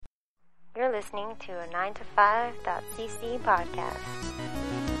You're listening to a 9to5.cc podcast.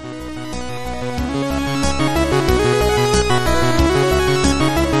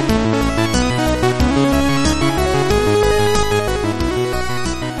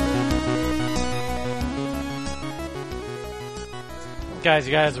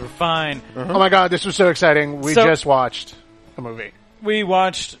 You guys were fine. Oh my god, this was so exciting. We just watched a movie. We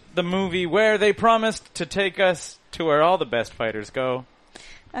watched the movie where they promised to take us to where all the best fighters go.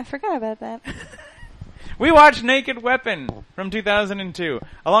 I forgot about that. We watched Naked Weapon from 2002.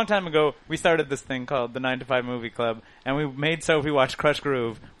 A long time ago, we started this thing called the 9 to 5 Movie Club, and we made Sophie watch Crush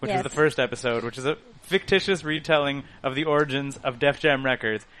Groove, which was the first episode, which is a fictitious retelling of the origins of Def Jam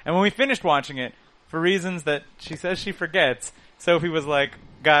Records. And when we finished watching it, for reasons that she says she forgets, Sophie was like,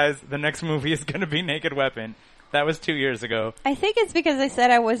 guys, the next movie is going to be Naked Weapon. That was 2 years ago. I think it's because I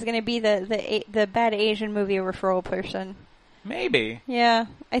said I was going to be the bad Asian movie referral person. Maybe. Yeah,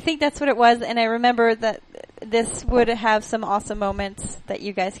 I think that's what it was, and I remember that this would have some awesome moments that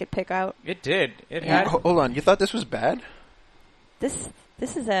you guys could pick out. It did. It had. Hold on, you thought this was bad? This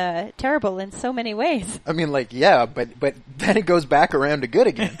is terrible in so many ways. I mean, like, yeah, but then it goes back around to good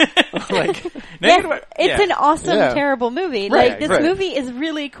again. Like, yes, it's an awesome, terrible movie. Right, like, this movie is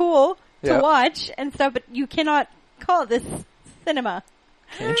really cool to watch and stuff, but you cannot call this cinema.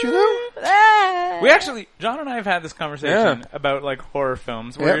 Can't you though? We actually, John and I have had this conversation about like horror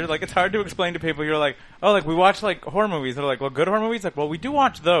films where you're like, it's hard to explain to people. You're like, oh, like we watch like horror movies. They're like, well, good horror movies. Like, well, we do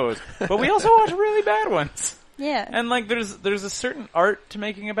watch those, but we also watch really bad ones. Yeah. And like, there's a certain art to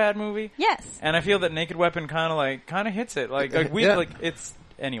making a bad movie. Yes. And I feel that Naked Weapon kind of hits it. Like we like it's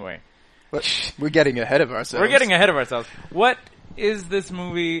anyway. But we're getting ahead of ourselves. We're getting ahead of ourselves. What is this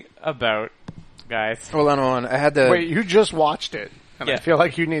movie about, guys? Hold on. I had to wait. You just watched it. And I feel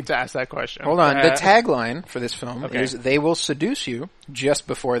like you need to ask that question. Hold on. The tagline for this film is, they will seduce you just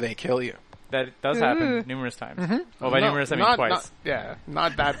before they kill you. That does happen numerous times. Mm-hmm. Well, by numerous, I mean twice.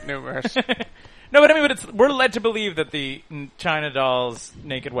 Not that numerous. No, but I mean, we're led to believe that the China dolls'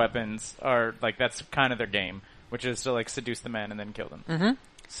 naked weapons are, like, that's kind of their game, which is to, like, seduce the men and then kill them. Mm-hmm.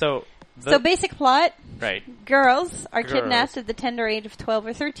 So basic plot. Right. Girls are kidnapped at the tender age of 12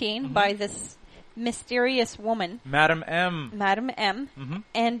 or 13 by this mysterious woman, Madam M. Mm-hmm.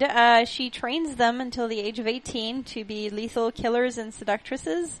 And she trains them until the age of 18 to be lethal killers and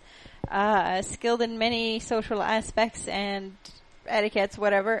seductresses, skilled in many social aspects and etiquettes,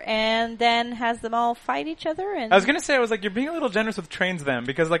 whatever, and then has them all fight each other. And I was going to say, I was like, you're being a little generous with trains them,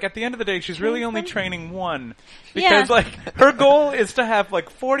 because like at the end of the day, she's really only training one. Because like her goal is to have like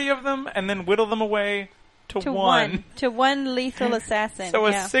 40 of them and then whittle them away to one. To one lethal assassin. So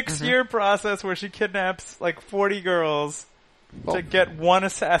a 6-year process where she kidnaps like 40 girls to get one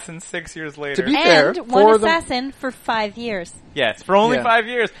assassin 6 years later. To be fair, and one assassin for 5 years. Yes, for only 5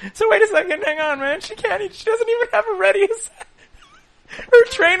 years. So wait a second, hang on, man. She doesn't even have a ready assassin. Her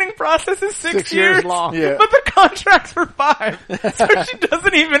training process is 6 years long. Yeah. But the contract's for 5. So she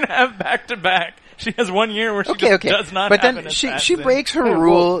doesn't even have back-to-back. She has 1 year where she does not have an assassin. She breaks her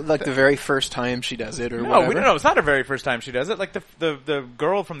rule like the very first time she does it, or whatever. No, it's not her very first time she does it. Like the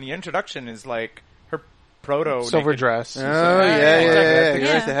girl from the introduction is like her proto silver dress. Oh yeah. You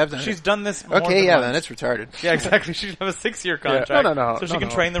guys have done it. She's done this. More Okay, than yeah, once. then it's retarded. Yeah, exactly. She should have a 6-year contract. No. So she can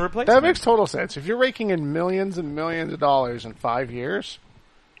train the replacement. That makes total sense. If you're raking in millions and millions of dollars in 5 years,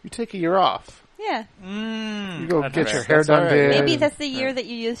 you take a year off. Yeah. You go get your hair done. Right. Maybe that's the year that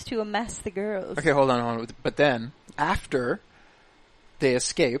you use to amass the girls. Okay, hold on. But then, after they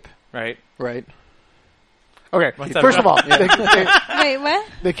escape, right? Okay, What's that first of all, Wait, what?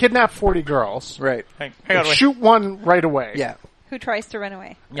 they kidnap 40 girls. right? Hang on, wait. Shoot one right away. Yeah. Who tries to run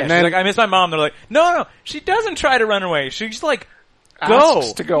away? Yeah, And she's then- like, I miss my mom. They're like, no, she doesn't try to run away. She's like, go.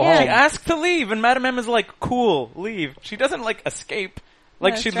 Asks to go Yeah. home. She asks to leave, and Madame M is like, cool, leave. She doesn't like escape.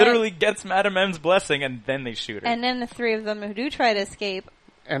 Like, That's she right. literally gets Madame M's blessing, and then they shoot her. And then the 3 of them who do try to escape,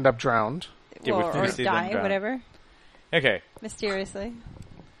 End up drowned. Yeah, we or see them die, drown. whatever, Okay, mysteriously.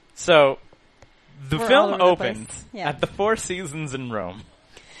 so the We're all film over the opens place. Yeah. at the Four Seasons in Rome,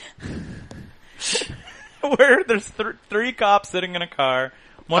 where there's 3 cops sitting in a car.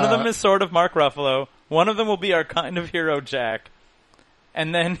 One of them is sort of Mark Ruffalo. One of them will be our kind of hero, Jack.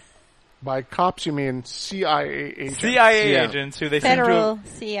 And then By cops, you mean CIA agents. CIA Yeah. agents who they seem to Federal have,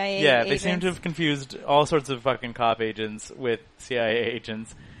 CIA yeah, agents. they seem to have confused all sorts of fucking cop agents with CIA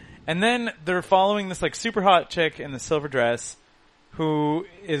agents. And then they're following this like super hot chick in the silver dress who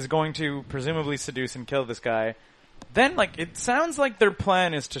is going to presumably seduce and kill this guy. Then like it sounds like their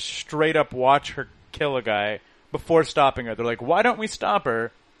plan is to straight up watch her kill a guy before stopping her. They're like, "Why don't we stop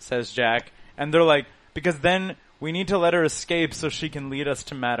her?" says Jack. And they're like, "Because then we need to let her escape so she can lead us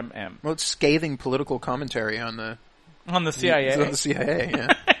to Madame M. Well, it's scathing political commentary on the CIA. On the CIA,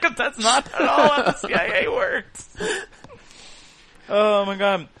 yeah. Because that's not at all how the CIA works. Oh my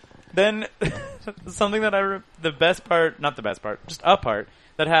god. Then, something that the best part, not the best part, just a part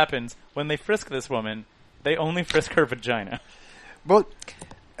that happens when they frisk this woman, they only frisk her vagina. Well,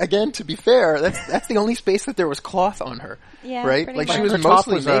 again, to be fair, that's the only space that there was cloth on her. Yeah, right? pretty Like much. she was Her top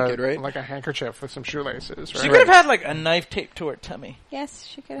mostly naked, right? Like a handkerchief with some shoelaces, right? She could have had like a knife taped to her tummy, Yes,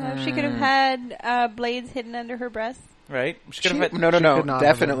 she could have. She could have had blades hidden under her breasts. right? She could have had. No, She could not have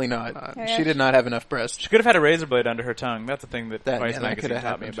definitely been- not. Yeah. She did not have enough breast. She could have had a razor blade under her tongue. That's a thing that Vice That magazine could have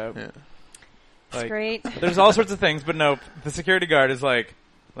taught me happened. about. Yeah. It's Like, great. there's all sorts of things, but nope. The security guard is like,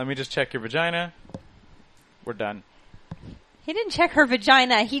 "Let me just check your vagina. We're done." He didn't check her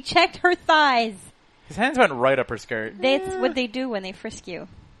vagina. He checked her thighs. His hands went right up her skirt. That's what they do when they frisk you.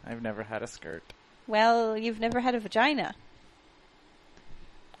 I've never had a skirt. Well, you've never had a vagina.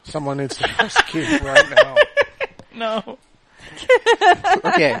 Someone needs to frisk you right now. No.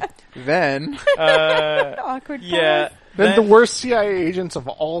 Okay, then Awkward Yeah. pause. Then the worst CIA agents of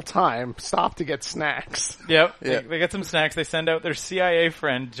all time stop to get snacks. Yep. Yeah. They get some snacks. They send out their CIA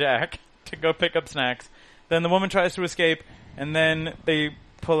friend, Jack, to go pick up snacks. Then the woman tries to escape, and then they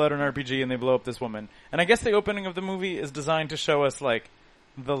pull out an RPG and they blow up this woman. And I guess the opening of the movie is designed to show us, like,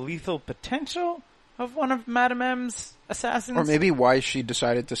 the lethal potential of one of Madame M's assassins. or maybe why she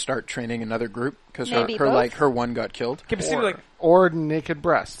decided to start training another group because Maybe her both. her one got killed. Okay, but see, like, Or naked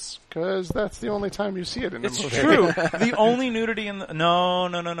breasts, because that's the only time you see it in the it's movie. true. The only nudity in the... No.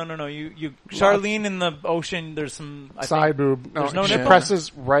 You Charlene in the ocean, there's some... I Side think, boob. No, there's no she nipple.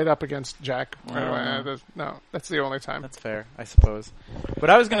 presses right up against Jack. Oh. No, that's the only time. That's fair, I suppose.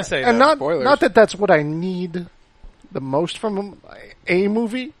 But I was going to say, And though, Spoilers. not that that's what I need the most from a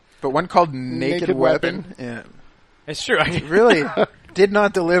movie. But one called Naked, Naked Weapon, yeah, it's true. really did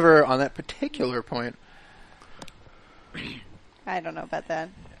not deliver on that particular point. I don't know about that.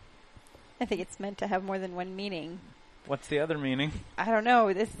 I think it's meant to have more than one meaning. What's the other meaning? I don't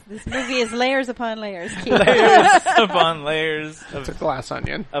know. This movie is layers upon layers. Keith. Layers upon layers It's a of glass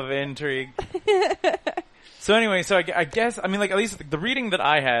onion. intrigue. So anyway, I guess, I mean, like, at least the reading that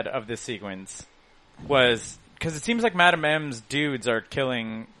I had of this sequence was, because it seems like Madame M's dudes are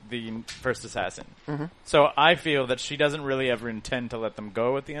killing the first assassin. Mm-hmm. So I feel that she doesn't really ever intend to let them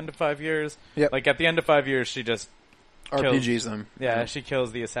go at the end of 5 years. Yep. Like, at the end of 5 years, she just RPGs them. Yeah, she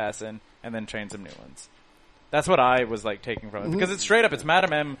kills the assassin and then trains some new ones. That's what I was like taking from it, because it's straight up. It's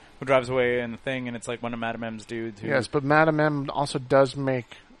Madame M who drives away in the thing, and it's like one of Madame M's dudes. Who, Yes, but Madame M also does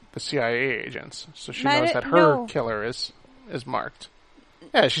make the CIA agents, so she Mad- knows that her no. killer is marked.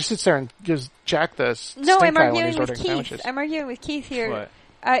 Yeah, she sits there and gives Jack the No, stink I'm eye when arguing he's with ordering Keith. sandwiches. I'm arguing with Keith here. What?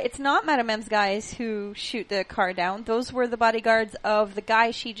 It's not Madame M's guys who shoot the car down. Those were the bodyguards of the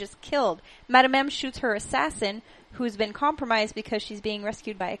guy she just killed. Madame M shoots her assassin, who's been compromised because she's being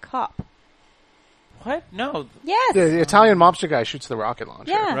rescued by a cop. What? No. Yes. The Italian mobster guy shoots the rocket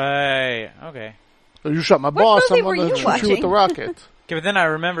launcher. Yeah. Right. Okay. Oh, you shot my boss, movie I'm were going you to shoot you with the watching? rocket. Okay, but then I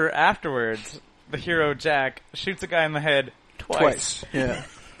remember afterwards, the hero Jack shoots a guy in the head twice. Yeah.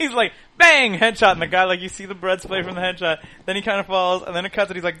 He's like, bang, headshot, and the guy, like, you see the blood spray from the headshot, then he kind of falls, and then it cuts,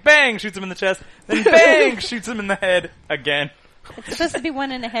 and he's like, bang, shoots him in the chest, then bang, shoots him in the head again. It's supposed to be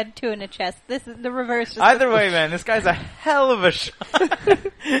one in a head, two in a chest. This is the reverse. Either way, man, this guy's a hell of a shot.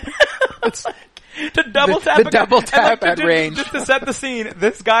 To double tap, the double tap at to, range. Just to set the scene,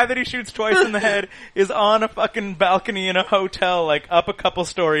 this guy that he shoots twice in the head is on a fucking balcony in a hotel, like up a couple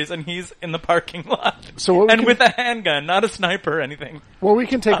stories, and he's in the parking lot. So what we and can- with a handgun, not a sniper or anything. What we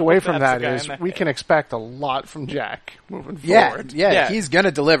can take away from That's the that guy is in the we head. can expect a lot from Jack moving Yeah, forward. yeah, Yeah. he's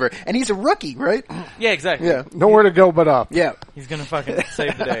gonna deliver, and he's a rookie, right? Yeah, exactly. Yeah, Nowhere to go but up. yeah. He's gonna fucking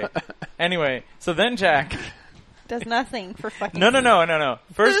save the day. Anyway, so then Jack... does nothing for fucking. No.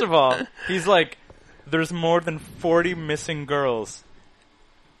 First of all, he's like, there's more than 40 missing girls,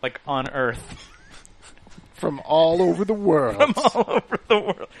 like, on Earth. From all over the world. From all over the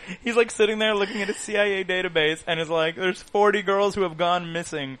world. He's like sitting there looking at a CIA database and is like, there's 40 girls who have gone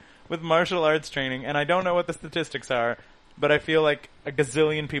missing with martial arts training, and I don't know what the statistics are, but I feel like a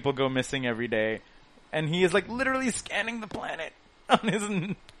gazillion people go missing every day. And he is like literally scanning the planet on his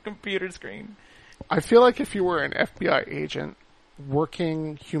computer screen. I feel like if you were an FBI agent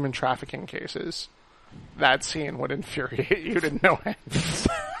working human trafficking cases, that scene would infuriate you to no end.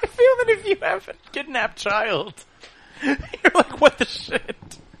 I feel that if you have a kidnapped child, you're like, what the shit?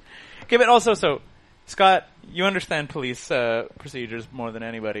 Okay, but also, so, Scott, you understand police procedures more than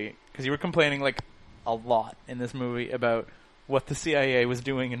anybody, because you were complaining, like, a lot in this movie about what the CIA was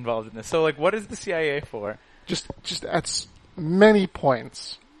doing involved in this. So, like, what is the CIA for? Just at many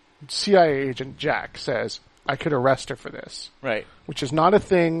points, CIA agent Jack says, I could arrest her for this. Right. Which is not a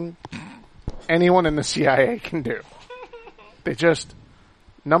thing anyone in the CIA can do. They just,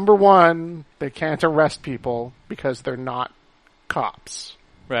 number one, they can't arrest people because they're not cops.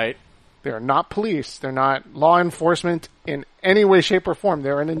 Right. They are not police. They're not law enforcement in any way, shape, or form.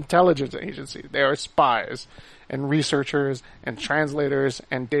 They're an intelligence agency. They are spies and researchers and translators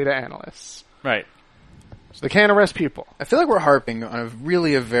and data analysts. Right. So they can't arrest people. I feel like we're harping on a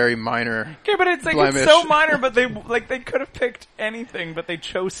very minor. Okay, but it's like blemish. it's so minor. But they could have picked anything, but they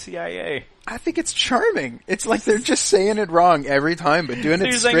chose CIA. I think it's charming. It's like they're just saying it wrong every time, but doing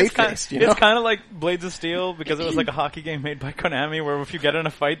it straight faced. It's kind of like Blades of Steel because it was like a hockey game made by Konami, where if you get in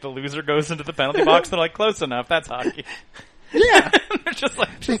a fight, the loser goes into the penalty box. They're like, close enough. That's hockey. Yeah, they're just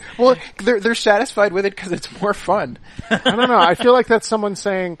like, well, they're satisfied with it because it's more fun. I don't know. I feel like that's someone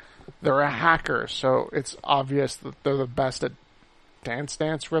saying they're a hacker, so it's obvious that they're the best at Dance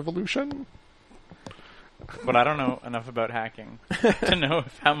Dance Revolution. But I don't know enough about hacking to know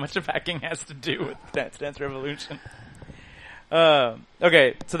how much of hacking has to do with Dance Dance Revolution.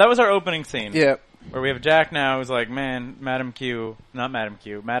 Okay, so that was our opening scene. Yeah. Where we have Jack now who's like, man, Madam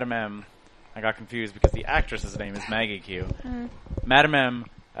M. I got confused because the actress's name is Maggie Q. Madam M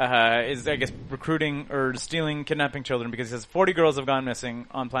is, I guess, recruiting or stealing, kidnapping children because he says 40 girls have gone missing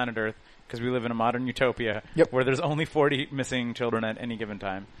on planet Earth because we live in a modern utopia where there's only 40 missing children at any given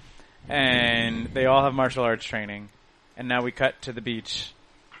time. And they all have martial arts training. And now we cut to the beach.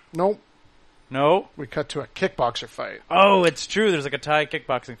 Nope. No? We cut to a kickboxer fight. Oh, it's true. There's like a Thai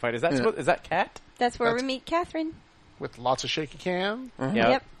kickboxing fight. Is that is that Kat? That's where we meet Catherine. With lots of shaky cam.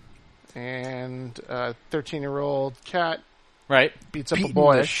 Yep. And 13-year-old Kat right beats up Beating a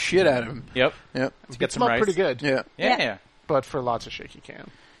boy. the shit out of him. Yep. Yep. Get some up rice. pretty good. Yeah. But for lots of shaky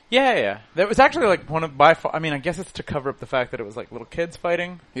cam. Yeah. That was actually like one of by far. I mean, I guess it's to cover up the fact that it was like little kids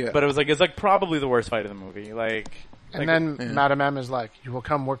fighting. Yeah. But it's like probably the worst fight of the movie. And then Madam M is like, "You will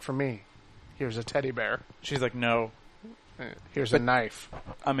come work for me. Here's a teddy bear. She's like, no, here's a knife."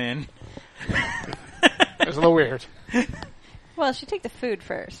 I'm in. It was a little weird. Well, she took the food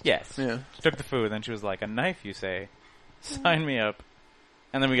first. Yes. Yeah. She took the food, then she was like, a knife, you say? Sign me up.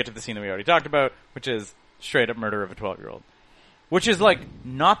 And then we get to the scene that we already talked about, which is straight up murder of a 12-year-old. Which is, like,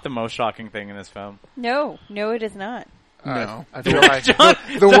 not the most shocking thing in this film. No, it is not. No. I feel like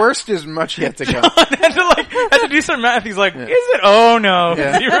the worst is much yet to come. had to do some math. He's like, is it? Oh, no.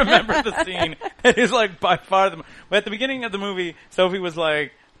 Yeah. You remember the scene. It is, like, by far the... But at the beginning of the movie, Sophie was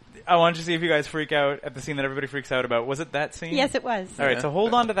like, I wanted to see if you guys freak out at the scene that everybody freaks out about. Was it that scene? Yes, it was. All right, so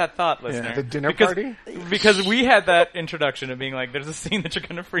hold on to that thought, listener. The dinner party? Because we had that introduction of being like, there's a scene that you're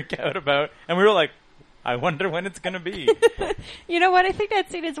going to freak out about. And we were like, I wonder when it's going to be. You know what? I think that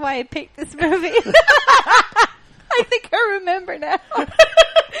scene is why I picked this movie. I think I remember now.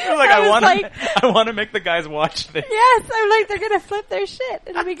 I want to make the guys watch this. Yes, I'm like, they're going to flip their shit.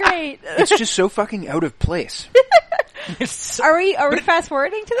 It'll be great. It's just so fucking out of place. Are we fast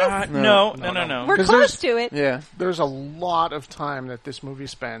forwarding to this? No. We're close to it. Yeah. There's a lot of time that this movie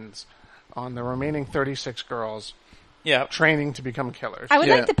spends on the remaining 36 girls training to become killers. I would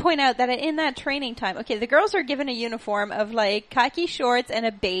like to point out that in that training time, okay, the girls are given a uniform of like khaki shorts and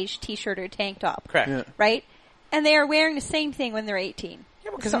a beige t-shirt or tank top. Correct. Yeah. Right? And they are wearing the same thing when they're 18.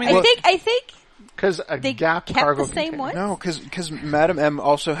 Yeah, because so I think because a they Gap kept cargo the same container. one. No, because Madam M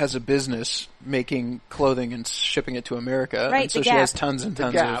also has a business making clothing and shipping it to America. Right, and so the she Gap. has tons and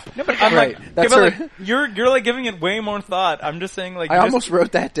tons of... No, but I'm right. like, That's but her. like, you're like giving it way more thought. I'm just saying, like, I almost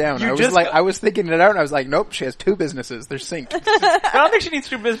wrote that down. I was thinking it out, and I was like, nope, she has two businesses. They're synced. I don't think she needs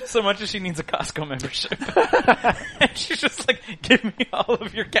two business so much as she needs a Costco membership. And she's just like, give me all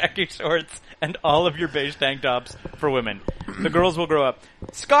of your khaki shorts and all of your beige tank tops for women. The girls will grow up.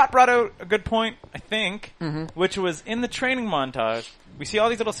 Scott brought out a good point, I think, which was in the training montage. We see all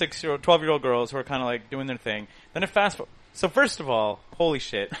these little 6-year-old, 12-year-old girls who are kind of like doing their thing. Then it fast forward. So first of all, holy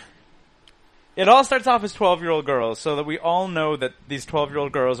shit. It all starts off as 12-year-old girls, so that we all know that these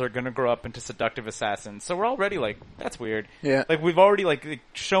 12-year-old girls are going to grow up into seductive assassins. So we're already like, that's weird. Yeah. Like, we've already, like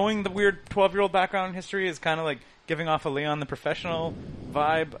showing the weird 12-year-old background history is kind of like giving off a Leon the Professional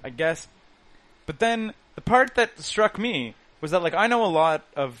vibe, I guess. But then the part that struck me was that, like, I know a lot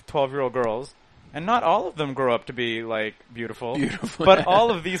of 12-year-old girls, and not all of them grow up to be, like, beautiful. But all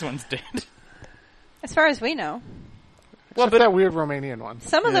of these ones did. As far as we know. Well, but that weird Romanian one.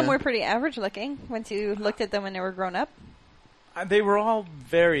 Some of them were pretty average looking once you looked at them when they were grown up. They were all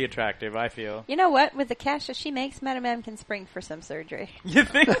very attractive, I feel. You know what? With the cash that she makes, Madam M can spring for some surgery. You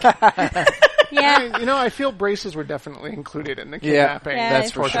think? Yeah. I feel braces were definitely included in the kidnapping. Yeah,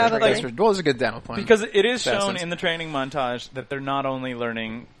 that's for sure. probably. Well, it's a good demo point. Because it is shown Assassins. in the training montage that they're not only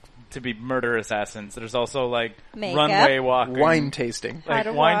learning to be murder assassins. There's also like Makeup. runway walking, Wine tasting. like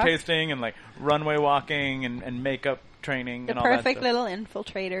How to wine walk. tasting, and like runway walking and makeup training The and all that perfect stuff. little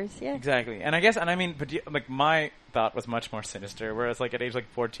infiltrators, yeah. Exactly, and I guess, like my thought was much more sinister. Whereas, like at age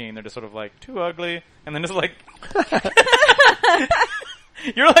like 14, they're just sort of like too ugly, and then just like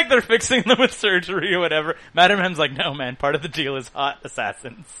you're like they're fixing them with surgery or whatever. Madam M's like, no man, part of the deal is hot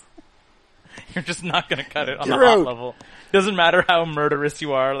assassins. You're just not gonna cut it on the You're hot out. level. Doesn't matter how murderous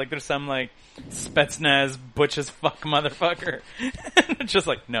you are. Like there's some like Spetsnaz butch as fuck motherfucker. It's just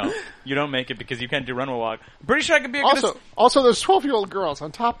like, no, you don't make it because you can't do runway walk. I'm pretty sure I could be a good Also, those 12-year-old girls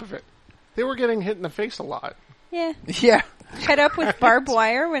on top of it, they were getting hit in the face a lot. Yeah. Yeah. Cut up with barbed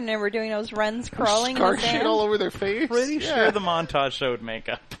wire when they were doing those runs crawling in Scar the shit sand. all over their face. Pretty Yeah. sure the montage showed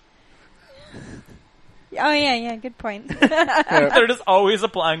makeup. Oh, yeah, good point. They're just always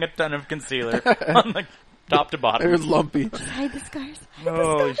applying a ton of concealer on like top to It bottom. was lumpy. Hide the scars.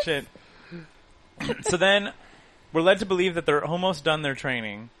 Holy shit. So then we're led to believe that they're almost done their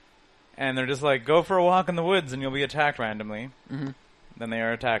training and they're just like, go for a walk in the woods and you'll be attacked randomly. Mm-hmm. Then they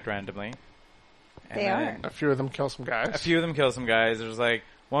are attacked randomly. And They then A few of them kill some guys. A few of them kill some guys. There's like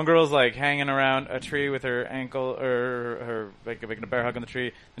one girl's like hanging around a tree with her ankle or her like making a bear hug on the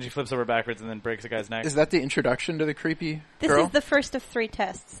tree, and she flips over backwards and then breaks a guy's neck. Is that the introduction to the creepy This girl? is the first of 3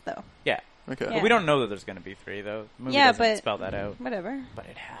 tests, though. Yeah. Okay. Yeah. But we don't know that there's going to be 3 though. The movie Yeah, doesn't but- spell that out. Whatever. But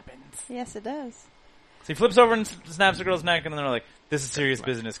it happens. Yes, it does. So he flips over and snaps the girl's neck, and then they're like, "This is serious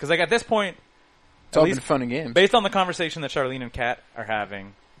business." Because like at this point, It's all at been least fun and games. based on the conversation that Charlene and Kat are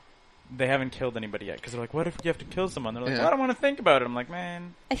having, they haven't killed anybody yet. Because they're like, "What if you have to kill someone?" They're like, Yeah. "Well, I don't want to think about it." I'm like,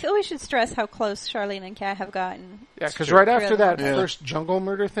 "Man, I feel we should stress how close Charlene and Kat have gotten. Yeah, because true. right after that Yeah. first jungle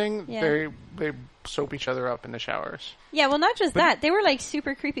murder thing, Yeah. they soap each other up in the showers. Yeah, well, not just that. They were, like,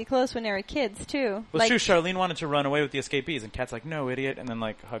 super creepy close when they were kids, too. well, like, it's true." Charlene wanted to run away with the escapees, and Kat's like, "No, idiot," and then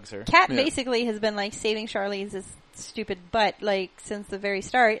like hugs her. Kat Yeah. basically has been, like, saving Charlene's stupid butt, like, since the very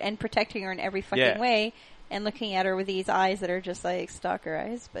start, and protecting her in every fucking Yeah. way, and looking at her with these eyes that are just, like, stalker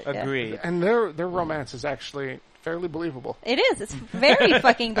eyes. But yeah. Agreed. And their romance is actually fairly believable. It is. It's very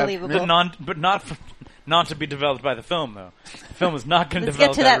fucking believable. But not to be developed by the film though. The film is not going to Let's get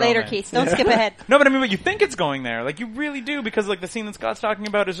develop to that later, romance. Keith. Don't skip ahead. No, but I mean, but you think it's going there. Like, you really do, because, like, the scene that Scott's talking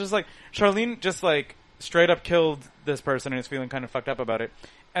about is just, like, Charlene just, like, straight up killed this person and is feeling kind of fucked up about it.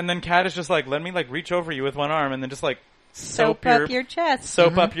 And then Kat is just like, let me, like, reach over you with one arm and then just, like, Soap up your chest.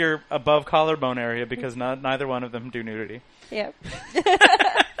 soap up your above collarbone area because neither one of them do nudity. Yep.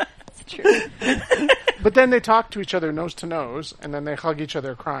 It's true. But then they talk to each other nose to nose, and then they hug each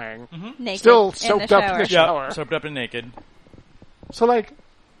other crying. Naked. Still in soaped the up in shower. the shower. Soaped up and naked. So, like,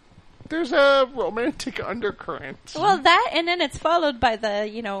 there's a romantic undercurrent. Well, that, and then it's followed by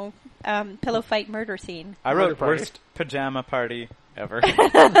the, pillow fight murder scene. I Murder wrote party. worst pajama party ever.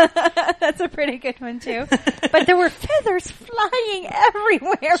 That's a pretty good one, too. But there were feathers flying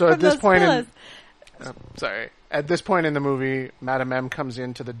everywhere So from at this those point pillows. At this point in the movie, Madame M comes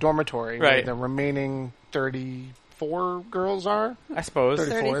into the dormitory where Right. the remaining 34 girls are. I suppose.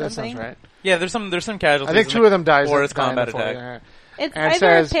 34, that sounds 30-something. right. Yeah, there's some casualties. I think in 2 the of them dies. forest die in combat the fall, attack. yeah. It's and either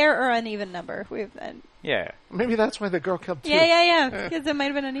says- a pair or uneven number. Yeah. Maybe that's why the girl killed 2. Yeah. Because it might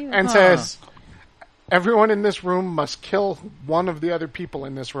have been uneven. And says, everyone in this room must kill one of the other people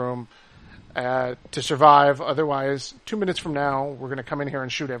in this room to survive. Otherwise, 2 minutes from now, we're going to come in here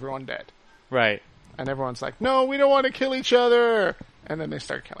and shoot everyone dead. Right. And everyone's like, no, we don't want to kill each other. And then they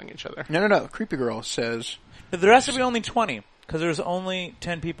start killing each other. No. Creepy girl says, But there has to be only 20, because there's only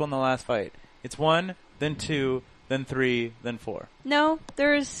 10 people in the last fight. It's 1, then 2, then 3, then 4. No,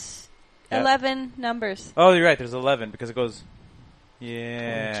 there's Yeah. 11 numbers. Oh, you're right, there's 11, because it goes...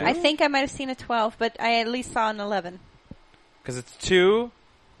 Yeah. I think I might have seen a 12, but I at least saw an 11. Because it's 2,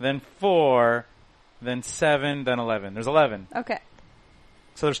 then 4, then 7, then 11. There's 11. Okay.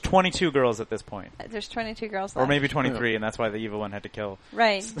 So there's 22 girls at this point. There's 22 girls Or left. maybe 23, and that's why the evil one had to kill.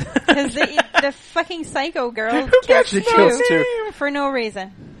 Right. Because the fucking psycho girl She kills 2. for no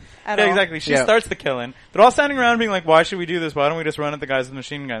reason at Yeah, all. exactly. She Yeah. starts the killing. They're all standing around being like, why should we do this? Why don't we just run at the guys with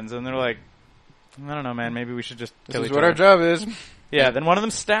machine guns? And they're like, I don't know, man. Maybe we should just This kill is each what other. our job is. Yeah, then one of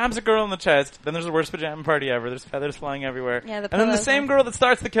them stabs a girl in the chest. Then there's the worst pajama party ever. There's feathers flying everywhere. Yeah, the and then the pillows same and- girl that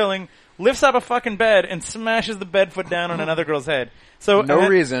starts the killing lifts up a fucking bed and smashes the bed foot down on another girl's head. So No and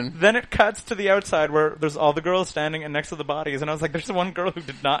reason. Then it cuts to the outside where there's all the girls standing and next to the bodies. And I was like, there's one girl who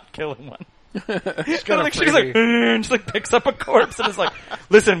did not kill one. She's got a like, she's like, freebie. and she like picks up a corpse and is like,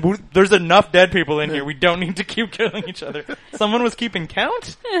 listen, there's enough dead people in here. We don't need to keep killing each other. Someone was keeping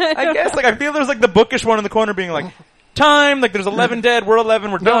count? I guess. Like, I feel there's like the bookish one in the corner being like, time, like there's 11 dead, we're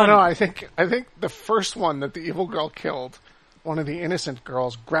 11, we're done. No, I think the first one that the evil girl killed, one of the innocent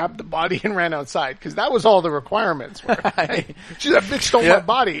girls grabbed the body and ran outside because that was all the requirements were. She's a bitch stole my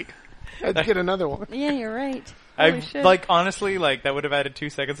body. Had to get another one. Yeah, you're right. I Holy shit. like honestly like that would have added 2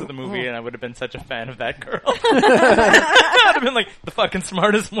 seconds of the movie and I would have been such a fan of that girl. I'd have been like the fucking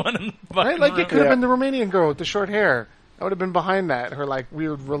smartest one in the fucking Right? Like room. it could have been the Romanian girl with the short hair. I would have been behind that. Her like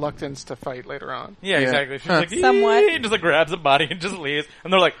weird reluctance to fight later on. Yeah, exactly. She's like, Somewhat. "Eee," just like grabs a body and just leaves.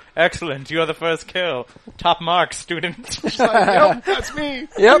 And they're like, excellent, you are the first kill. Top mark, student. She's like, yep, that's me.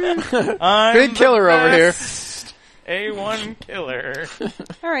 Yep. I'm Big killer the over here. best A1 killer.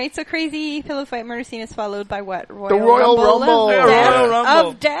 All right, so crazy pillow fight murder scene is followed by what? Royal Rumble. of Yeah, death? Royal Rumble.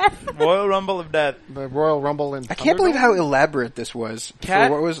 Of death? Royal Rumble of Death. The Royal Rumble in I can't believe Thunderdome? how elaborate this was. Cat-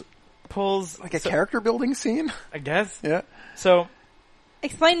 For what was Pulls like a character building scene? I guess. Yeah. So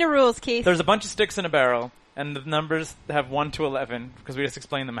Explain the rules, Keith. there's a bunch of sticks in a barrel, and the numbers have 1 to 11 because we just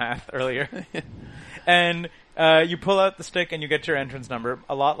explained the math earlier. And you pull out the stick and you get your entrance number,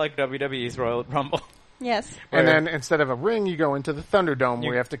 a lot like WWE's Royal Rumble. Yes. And Where- then instead of a ring, you go into the Thunderdome You-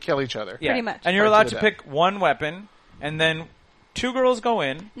 where you have to kill each other. Yeah. Pretty much. And you're Fight allowed to to the pick one weapon, and then 2 girls go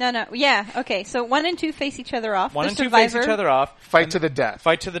in, No. Yeah. Okay. So 1 and 2 face each other off. 1 The and 2 survivor, face each other off, Fight and to the death.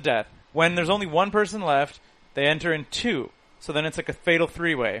 fight to the death. When there's only one person left, they enter in 2. So then it's like a fatal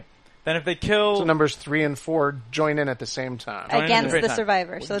 3-way. Then if they kill... So numbers 3 and 4 join in at the same time. Join in against at the the same time.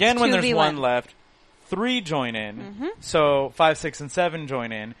 survivor. So Again, it's when there's 2v1. 1 left, 3 join in. So 5, 6, and 7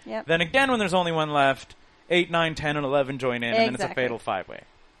 join in. Yep. Then again, when there's only 1 left, 8, 9, 10, and 11 join in, and then it's a Exactly. fatal 5-way.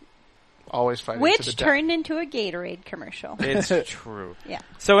 Always fighting to the Which death. turned into a Gatorade commercial. It's true. Yeah.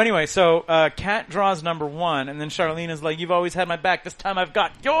 So anyway, Kat draws number 1, and then Charlene is like, "You've always had my back. This time I've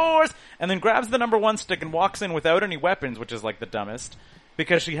got yours." And then grabs the number 1 stick and walks in without any weapons, which is like the dumbest,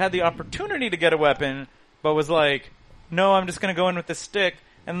 because she had the opportunity to get a weapon, but was like, "No, I'm just going to go in with this stick."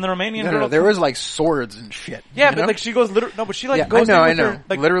 And the Romanian girl, There was like swords and shit. yeah, you but know? like she goes literally no, but she like Yeah, goes. I in with know. Her,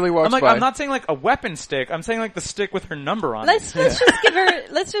 like, Literally walks I'm like, by. I'm not saying like a weapon stick. I'm saying like the stick with her number on Let's it.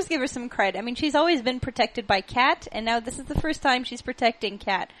 just give her some credit. I mean, she's always been protected by Kat, and now this is the first time she's protecting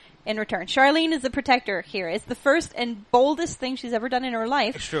Kat in return. Charlene is the protector here. It's the first and boldest thing she's ever done in her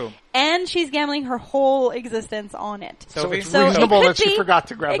life. It's true. And she's gambling her whole existence on it. So Sophie? it's So reasonable it that could she be- forgot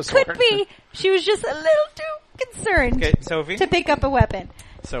to grab a It sword. could be she was just a little too concerned Okay, Sophie. to pick up a weapon.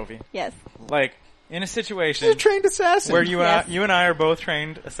 Sophie, Yes. like in a situation She's a trained assassin. where you Yes. you and I are both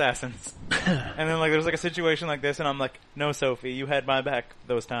trained assassins, and then like there's like a situation like this, and I'm like, "No, Sophie, you had my back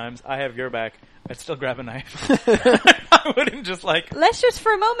those times. I have your back." I'd still grab a knife. I wouldn't just like. Let's just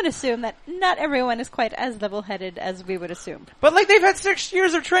for a moment assume that not everyone is quite as level-headed as we would assume. But like they've had 6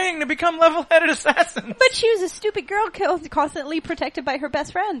 years of training to become level-headed assassins. But she was a stupid girl killed, constantly protected by her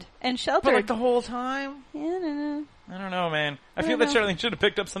best friend and sheltered. But like the whole time. Yeah, no. I don't know, man. I I feel don't that know. Charlene should have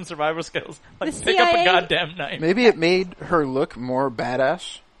picked up some survival skills. Like, The pick up a CIA goddamn knife. Maybe it made her look more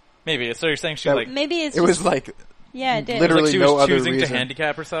badass. Maybe. So you're saying she, That- like, Maybe it's It was like yeah, it did. literally like she no was other choosing to reason.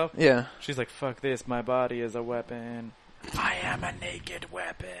 handicap herself? Yeah. She's like, fuck this, my body is a weapon. I am a naked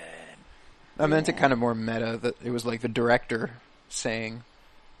weapon. I meant it kind of more meta that it was like the director saying,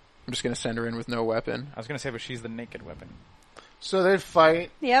 I'm just going to send her in with no weapon. I was going to say, but she's the naked weapon. So they fight,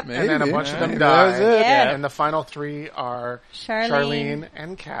 Yep. Maybe. and then a bunch of them Maybe die. that was it. Yeah. And the final 3 are Charlene.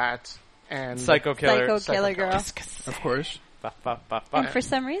 and Kat and Psycho killer. Psycho killer girl. Of course. Ba, ba, ba, ba. And for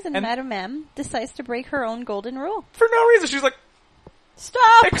some reason, And- Madame M decides to break her own golden rule. For no reason. She's like,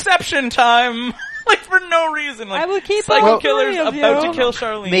 Stop! exception time. Like, for no reason. Like, I will keep Psycho all killer's 3 of about you. to kill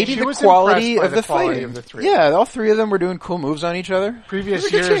Charlene. Maybe She the was quality impressed by of the the quality fighting. of the 3. Yeah, all 3 of them were doing cool moves on each other. Previous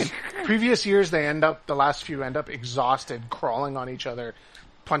It was a good years, team. the last few end up exhausted, crawling on each other,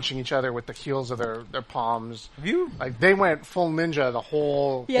 punching each other with the heels of their palms. Have you, Like they went full ninja the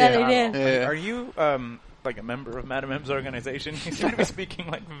whole. Yeah, they battle. did. Yeah. are you, like a member of Madame M's organization? You seem to be speaking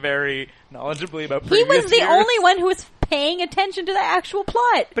like very knowledgeably about He previous was the years. only one who was paying attention to the actual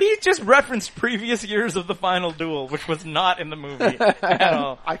plot. But he just referenced previous years of the final duel, which was not in the movie at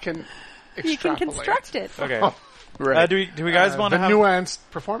all. I can. You can extrapolate. construct it. Okay. Right. Do we guys want the to have nuanced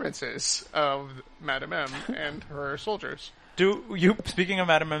performances of Madame M and her soldiers. speaking of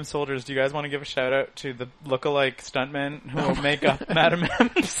Madame M soldiers, do you guys want to give a shout out to the lookalike stuntmen who will make up Madame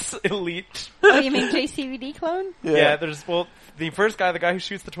M's elite? Oh, you mean JCVD clone? Yeah, there's the first guy, the guy who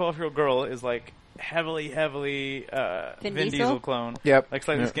shoots the 12-year-old girl, is like heavily Vin Diesel? Diesel clone. Yep. Like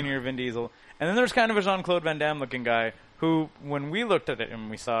slightly Yep. skinnier Vin Diesel. And then there's kind of a Jean-Claude Van Damme looking guy who, when we looked at it and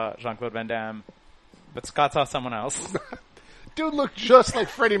we saw Jean-Claude Van Damme, but Scott saw someone else. Dude looked just like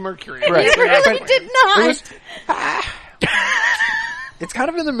Freddie Mercury. Right. He really did not. It was, it's kind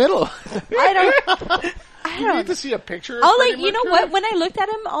of in the middle. I You don't. need to see a picture of All Freddie you know Mercury? what? When I looked at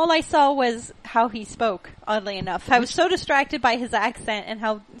him, all I saw was how he spoke. Oddly enough, I was so distracted by his accent and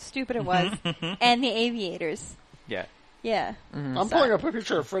how stupid it was, and the aviators. Yeah. Yeah, I'm pulling up a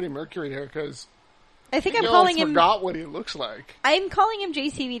picture of Freddie Mercury here because I think I'm you calling him. forgot what he looks like. I'm calling him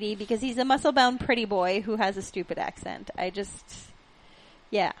JCVD because he's a muscle-bound pretty boy who has a stupid accent.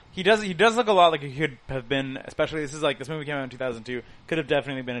 Yeah. He does look a lot like he could have been, especially this movie came out in 2002, could have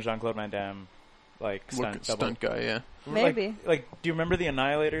definitely been a Jean-Claude Van Damme, stunt guy, yeah. Maybe. Like, do you remember The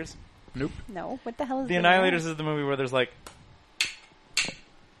Annihilators? Nope. No. What the hell is The Annihilators is the movie where there's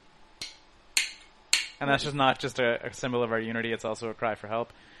and that's just not just a symbol of our unity, it's also a cry for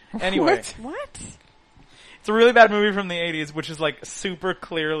help. Anyway. What? It's a really bad movie from the 80s, which is super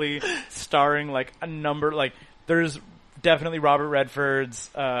clearly starring a number, there's definitely Robert Redford's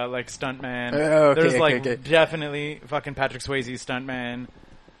stuntman. Okay, there's definitely fucking Patrick Swayze's stuntman.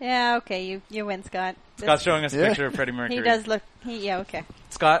 Yeah. Okay. You win, Scott. Scott's showing us a picture of Freddie Mercury. He does look. Yeah. Okay.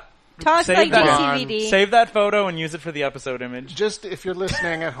 Scott, Talk save like that, JCVD. save that photo and use it for the episode image. Just if you're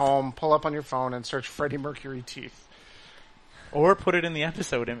listening at home, pull up on your phone and search Freddie Mercury teeth. Or put it in the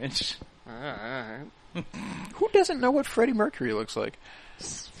episode image. Alright. Who doesn't know what Freddie Mercury looks like?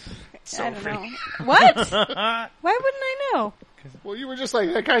 So I don't free. know. What? Why wouldn't I know? Well, you were just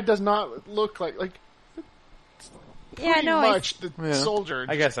like, that guy does not look like Yeah. pretty No. much the soldier.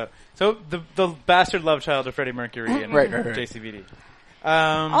 I guess so. So the bastard love child of Freddie Mercury and Right. JCVD.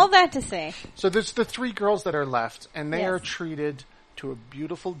 All that to say. So there's the three girls that are left, and they Yes. are treated to a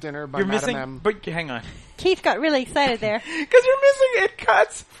beautiful dinner by You're Madame missing, M. but hang on. Keith got really excited there. Because you're missing it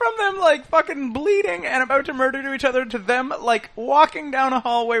cuts from them fucking bleeding and about to murder to each other to them walking down a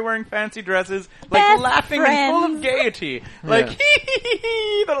hallway wearing fancy dresses, Best laughing and full of friends. gaiety. Yeah.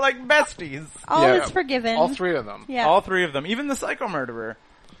 Hee, they're like besties. All Yeah. is forgiven. All three of them. Yeah. All three of them, even the psycho murderer.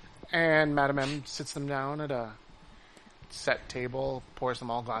 And Madame M sits them down at a set table, pours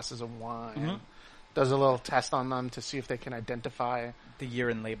them all glasses of wine, does a little test on them to see if they can identify The year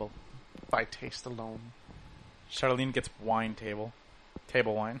and label. by taste alone. Charlene gets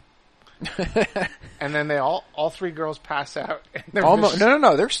table wine. And then they all three girls pass out. And they're Almost. just-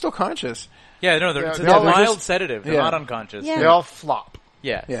 No, they're still conscious. Yeah, no, Yeah, it's a they're mild just- sedative. They're yeah. not unconscious. Yeah. They all flop.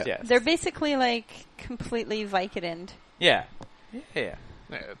 Yes, Yeah. yes. They're basically completely Vicodined. Yeah. Yeah.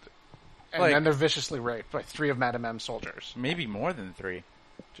 And then they're viciously raped by three of Madame M's soldiers. Maybe more than three.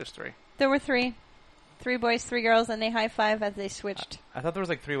 Just three. There were three boys, 3 girls, and they high five as they switched. I thought there was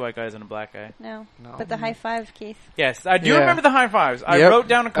 3 white guys and a black guy. No, No. but the high five, Keith. Yes, I do Yeah. remember the high fives. I Yep. wrote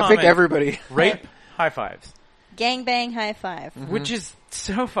down a I comment. think everybody. Rape, high fives. Gang bang high five. Which is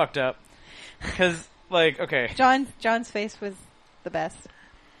so fucked up. Because, okay. John's face was the best.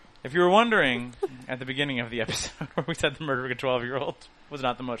 If you were wondering, at the beginning of the episode where we said the murder of a 12-year-old was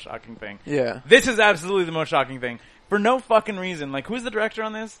not the most shocking thing. Yeah. This is absolutely the most shocking thing. For no fucking reason. Who's the director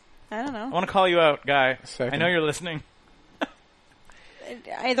on this? I don't I know. want to call you out, guy. Second. I know you're listening.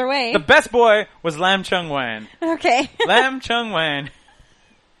 Either way. The best boy was Lam Chung Wan. Okay. Lam Chung Wan.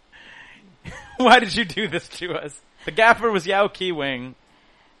 Why did you do this to us? The gaffer was Yao Ki Wing.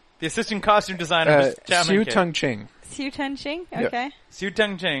 The assistant costume designer was Chow Siu Min Kit. Tung Ching. Siu Tun Ching? Yep. Okay. Siu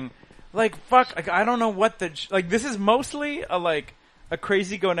Tung Ching. Fuck, I don't know what this is mostly a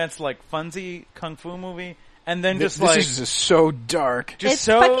crazy gonettes funsy kung fu movie, and then This just is just so dark. just It's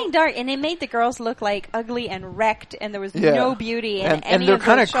so fucking dark, and it made the girls look ugly and wrecked, and there was Yeah. no beauty in And any they're of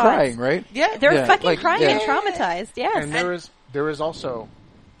kind those of shots. crying, right? yeah, They're Yeah, fucking like, crying yeah. and traumatized. Yes. And there is also,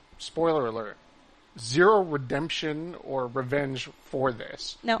 spoiler alert, zero redemption or revenge for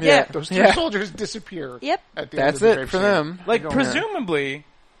this. No. Yeah. Those two Yeah. soldiers disappear. Yep. At the That's end of the it rape for scene. them. They go, presumably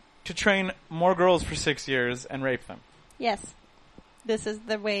to train more girls for 6 years and rape them. Yes. This is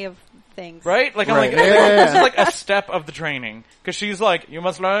the way of things. Right? I'm Right. this Yeah. is a step of the training. Because she's you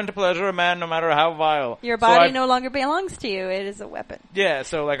must learn to pleasure a man no matter how vile. Your So body I've- no longer belongs to you. It is a weapon. Yeah,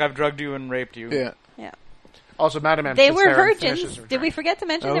 so I've drugged you and raped you. Yeah. Yeah. Also, Madame M They sits were there and finishes virgins. her Did we drink. forget to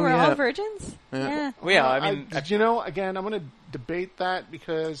mention Oh, they were yeah. all virgins? Yeah. Well, yeah, I mean, again, I'm going to debate that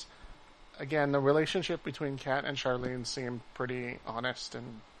because, again, the relationship between Kat and Charlene seemed pretty honest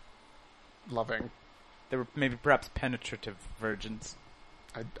and loving. they were maybe perhaps penetrative virgins.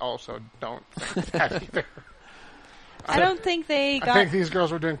 I also don't think that either. I don't think they I got. think these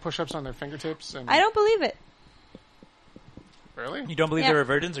girls were doing push-ups on their fingertips. And I don't believe it. Really? You don't believe Yeah. they were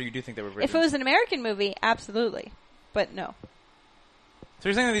virgins, or you do think they were virgins? If it was an American movie, absolutely. But no. So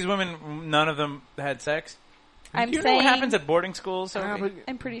you're saying that these women, none of them had sex? I'm Do you know saying what happens at boarding schools? Yeah, Sophie? but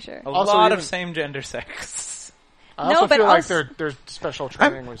I'm pretty sure. A Also, lot even- of same-gender sex. I also No, but feel like also- their special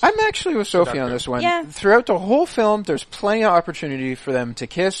training was. I'm actually with Sophie on seductive. this one. Yeah. Throughout the whole film, there's plenty of opportunity for them to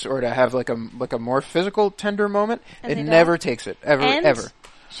kiss or to have like a more physical, tender moment. And It they never don't. takes it ever, And ever.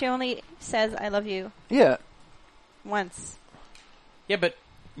 she only says "I love you" Yeah, once. Yeah, but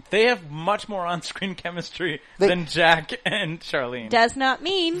they have much more on-screen chemistry They- than Jack and Charlene. Does not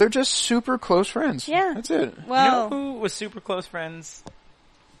mean. they're just super close friends. Yeah. That's it. You Well, know who was super close friends?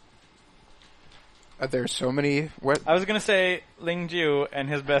 There's so many. What? I was gonna say Ling Ju and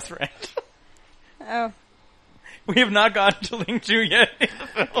his best friend. oh, We have not gotten to Ling Ju yet in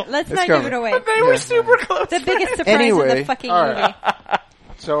the film. let's It's not give coming. it away. But they were super close. The biggest surprise in Anyway, the fucking all right. movie.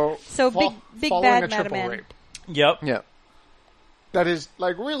 So big following bad a Madam triple Man. rape. Yep. Yeah. That is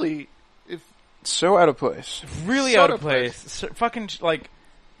like really. If So out of place. Really So out of out of place. Fucking like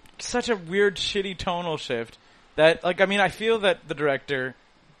such a weird, shitty tonal shift. That like I mean, I feel that the director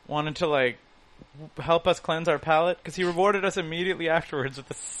wanted to like help us cleanse our palate because he rewarded us immediately afterwards with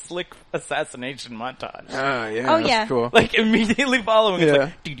a slick assassination montage. Ah, yeah. Oh, that's yeah. cool. Like immediately following, it's Yeah.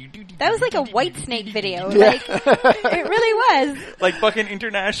 like That was like a White Snake video. Yeah. Like it really was. like fucking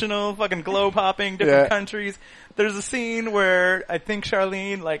international, fucking globe hopping, different Yeah. countries. There's a scene where I think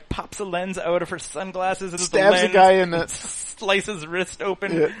Charlene like pops a lens out of her sunglasses and Stabs the a lens guy in the- slices his wrist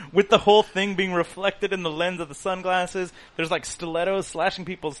open Yeah. with the whole thing being reflected in the lens of the sunglasses. There's like stilettos slashing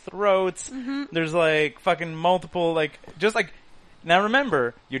people's throats. Mm-hmm. There's like fucking multiple like just like now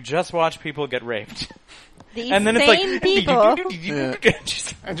remember you just watch people get raped. These And then it's same like people.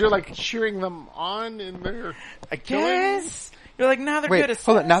 and you're like cheering them on in their. I guess you're like now they're Wait, good at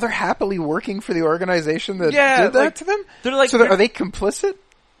hold on. Now they're happily working for the organization that Yeah, did that like, to them? they're like so are they complicit?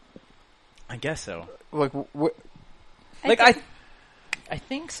 I guess so. Like, Like I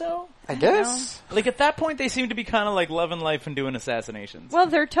think so. I guess. Like at that point, they seem to be kind of like loving life and doing assassinations. Well,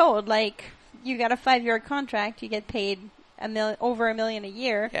 they're told like you got a 5-year contract, you get paid over $1 million a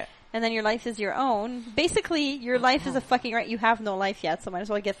year, Yeah. and then your life is your own. Basically, your life is a fucking right. You have no life yet, so might as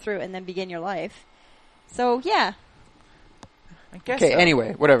well get through it and then begin your life. So yeah, I guess. Okay, so.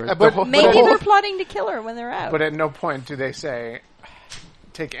 anyway, whatever. but The whole- maybe the whole- they're plotting to kill her when they're out. But at no point do they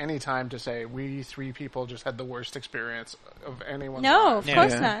take any time to say we 3 people just had the worst experience of anyone. no, of Yeah.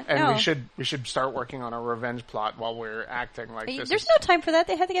 course Yeah. not. And no. we should start working on a revenge plot while we're acting like this. There's no time for that.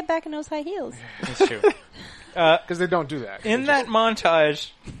 They had to get back in those high heels. That's true. because they don't do that. In that montage,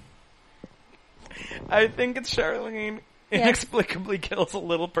 I think it's Charlene Yeah. inexplicably kills a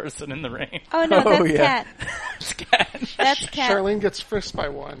little person in the rain. Oh no, Oh, that's yeah. Cat. That's Cat. Charlene gets frisked by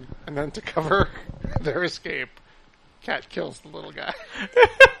one, and then to cover their escape, Cat kills the little guy.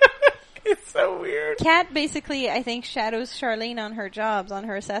 It's so weird. Cat basically, I think, shadows Charlene on her jobs, on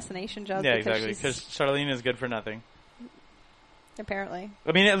her assassination jobs. Yeah, because exactly. Because Charlene is good for nothing. apparently.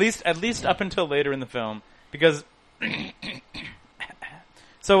 I mean, at least up until later in the film, because.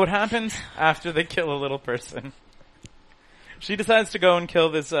 So what happens after they kill a little person? She decides to go and kill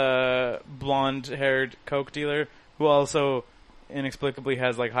this blonde-haired coke dealer who also inexplicably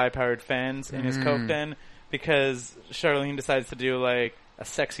has like high-powered fans in his coke den because Charlene decides to do like a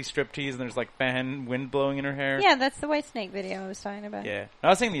sexy striptease and there's like fan wind blowing in her hair. Yeah, that's the White Snake video I was talking about. Yeah. I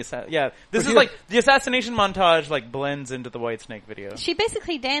was saying this But is here- like the assassination montage like blends into the White Snake video. She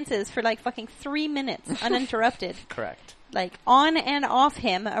basically dances for like fucking 3 minutes uninterrupted. Correct. Like on and off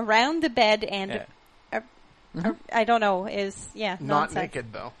him, around the bed, and Yeah. I don't know, is, Not nonsense.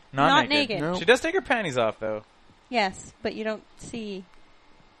 naked though. Not naked. No. She does take her panties off though. Yes, but you don't see.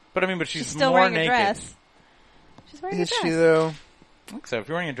 But I mean, She's she's still more wearing naked. a dress. She's wearing Is a dress. she though? I think so. If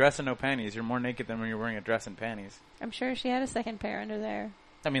you're wearing a dress and no panties, you're more naked than when you're wearing a dress and panties. I'm sure she had a second pair under there.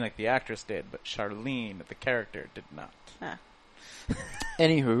 I mean, like the actress did, but Charlene, the character, did not. Ah.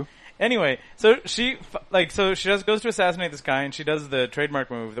 Anywho. Anyway, so she just goes to assassinate this guy, and she does the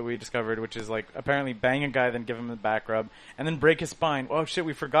trademark move that we discovered, which is like apparently bang a guy, then give him the back rub, and then break his spine. Oh shit,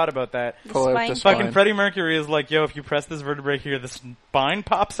 we forgot about that. Pull out spine the check. spine. Fucking Freddie Mercury is like, yo, if you press this vertebrae here, the spine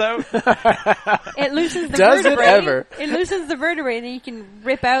pops out. It loosens the Does it vertebrae. ever? It loosens the vertebrae, and then you can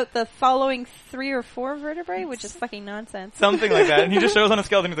rip out the following 3 or 4 vertebrae, which is fucking nonsense. Something like that. And he just shows on a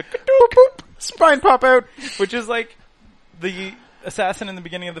skeleton, he's like, Boop, boop. Spine pop out. which is like the assassin in the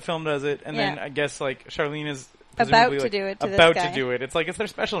beginning of the film does it, and then Yeah. I guess like Charlene is About presumably, to like, do it to this about guy. to do it. It's like it's their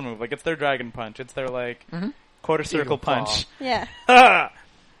special move, like it's their dragon punch, it's their like Mhm. quarter circle Eagle claw. punch. Yeah.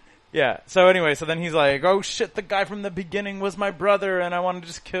 Yeah. So anyway, so then he's like, "Oh shit, the guy from the beginning was my brother, and I want to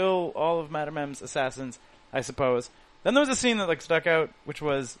just kill all of Madame M's assassins, I suppose." Then there was a scene that like stuck out, which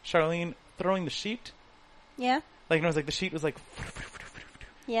was Charlene throwing the sheet. Yeah. Like, it was like the sheet was like,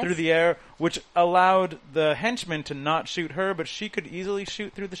 Yes. through the air, which allowed the henchman to not shoot her, but she could easily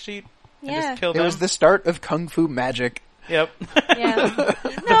shoot through the sheet and Yeah. just kill It them. was the start of Kung Fu magic. Yep. Yeah.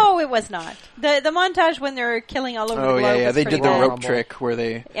 No, it was not. The montage when they're killing all over the Oh, globe yeah, yeah. was They pretty did the good. rope trick where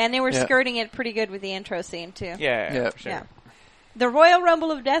they... And they were Yeah. skirting it pretty good with the intro scene, too. Yeah, for sure. Yeah. The Royal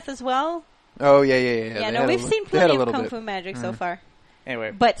Rumble of Death as well. Oh, yeah. Yeah, They no, had we've seen they had plenty a of little Kung bit. Fu magic so far.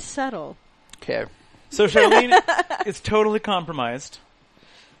 Anyway, But subtle. Okay. so Charlene is totally compromised,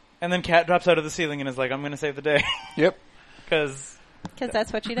 and then Kat drops out of the ceiling and is like, "I'm going to save the day," Yep. because Because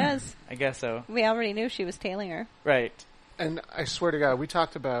that's what she does. I guess so. We already knew she was tailing her. Right. And I swear to God, we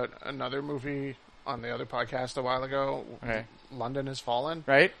talked about another movie on the other podcast a while ago. Okay. London Has Fallen.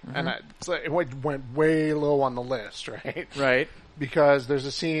 Right. And it's like, it went way low on the list, right? Right. Because there's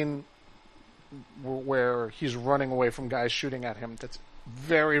a scene where he's running away from guys shooting at him that's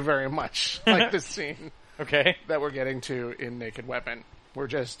very, very much like the scene Okay. that we're getting to in Naked Weapon. We're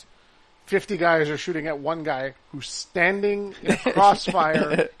just 50 guys are shooting at one guy who's standing in a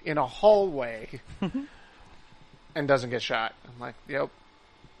crossfire in a hallway and doesn't get shot. I'm like, yep,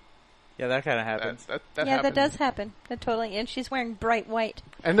 Yeah, that kind of happens. that Yeah, happened. that does happen. That totally. And she's wearing bright white.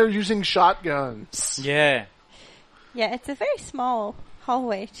 And they're using shotguns. Yeah. Yeah, it's a very small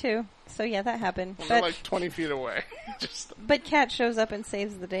hallway, too. So, yeah, that happened. They're like 20 feet away. Just But Kat shows up and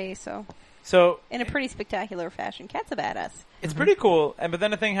saves the day, so... So In a pretty spectacular fashion. Kat's a badass. it's pretty cool, but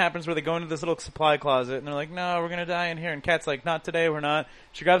then a thing happens where they go into this little supply closet, and they're like, "No, we're gonna die in here." And Kat's like, "Not today, we're not."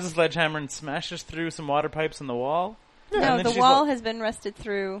 She grabs a sledgehammer and smashes through some water pipes in the wall. And No, then the she's wall like- has been rusted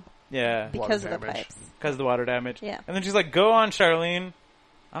through Yeah, because of the damage. pipes. because of the water damage. Yeah. And then she's like, "Go on, Charlene.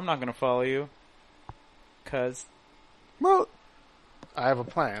 I'm not gonna follow you, cause." Well, I have a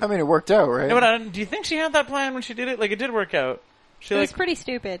plan. I mean, it worked out, right? No, but do you think she had that plan when she did it? Like, it did work out. She It like was pretty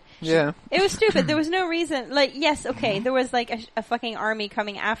stupid. Yeah. It was stupid. There was no reason. Like, yes, okay, there was like a fucking army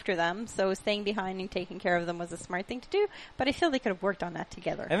coming after them, so staying behind and taking care of them was a smart thing to do. But I feel they could have worked on that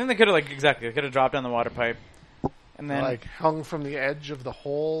together. I think they could have they could have dropped down the water pipe, and then like hung from the edge of the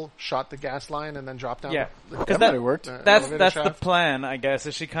hole, shot the gas line, and then dropped down. yeah, the, because That might have worked. That's elevator the shaft. plan, I guess.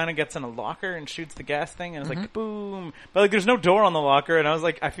 Is she kind of gets in a locker and shoots the gas thing, and it's like boom, but like there's no door on the locker, and I was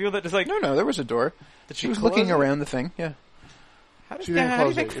like, I feel that just like No, there was a door. did She was close looking it? around the thing, yeah. How, does She didn't how do you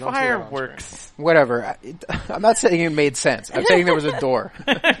close think it. You don't see fire that on works? Whatever. I'm not saying it made sense. I'm saying there was a door.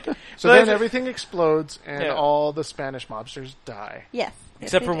 So So then that's- everything explodes, and Yeah. all the Spanish mobsters die. Yes.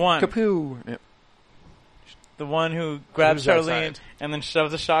 Except for one, Kapoo. Yeah. the one who grabs Who's Charlene outside. and then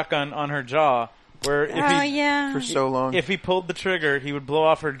shoves a shotgun on her jaw. Where if Oh, he yeah. For so long. if he pulled the trigger, he would blow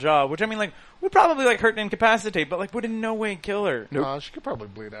off her jaw, which I mean, like, would probably like hurt and incapacitate, but like would in no way kill her. Nope. She could probably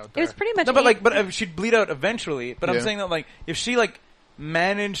bleed out It there. was pretty much. No, but like, but she'd bleed out eventually. But I'm Yeah. saying that like, if she like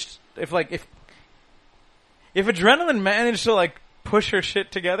managed, if adrenaline managed to like push her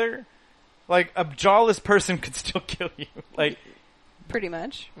shit together, like a jawless person could still kill you. Like, pretty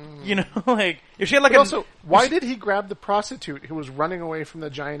much. you know, like if she had like But a also, why did he grab the prostitute who was running away from the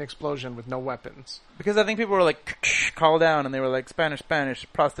giant explosion with no weapons? because I think people were like, call down, and they were like, Spanish,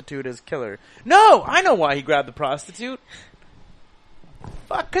 prostitute is killer. No, I know why he grabbed the prostitute.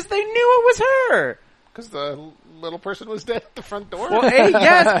 Fuck, because they knew it was her. Because the little person was dead at the front door? Well, A,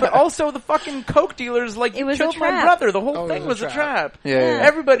 yes, but also the fucking coke dealers, like, It you was a killed my trap. brother. The whole Oh, it thing was was a a trap. Yeah, yeah, yeah.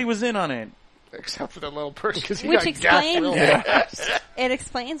 Everybody was in on it. Except for the little person, because he Which got explains- gassed real Yeah. fast. It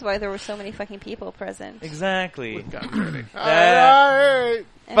explains why there were so many fucking people present. Exactly. With guns ready. That- Alright.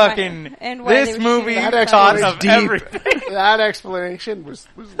 And why- Fucking, and why they this were movie shooting That thought actually of was deep. everything. That explanation was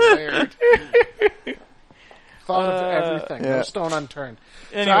layered. Thought of everything. Yeah. No stone unturned.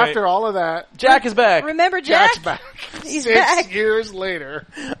 Anyway, So after all of that, Jack is back. Remember Jack? Jack's back. He's 6 back. years later.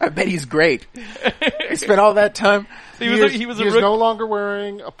 I bet he's great. He spent all that time. He was a is rook- no longer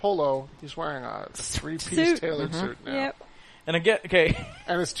wearing a polo. He's wearing a three-piece Suit. tailored suit now. Yep. And again, okay.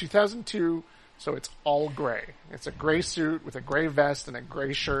 And it's 2002, so it's all gray. It's a gray suit with a gray vest and a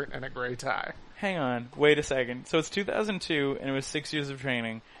gray shirt and a gray tie. Hang on. Wait a second. So it's 2002, and it was 6 years of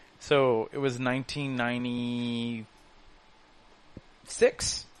training. So it was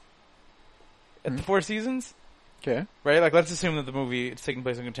 1996 at the Four Seasons, Okay. right? Like, let's assume that the movie is taking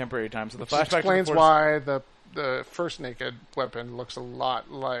place in contemporary time. So the Which flashback explains to the Four why the first Naked Weapon looks a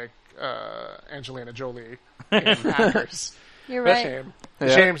lot like Angelina Jolie in Hackers. You're right. Shame.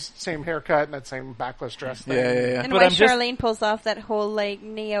 Yeah. Same haircut and that same backless dress thing. Yeah, yeah, yeah. And But why I'm just- Charlene pulls off that whole, like,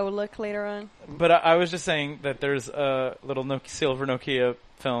 Neo look later on. But I was just saying that there's a little silver Nokia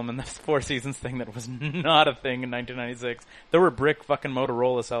film in this Four Seasons thing that was not a thing in 1996. There were brick fucking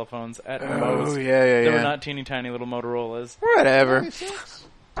Motorola cell phones at most. Oh, yeah, yeah, They yeah. were not teeny tiny little Motorola's. Whatever. 96?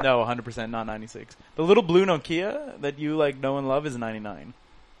 No, 100% not 96. The little blue Nokia that you like know and love is 99.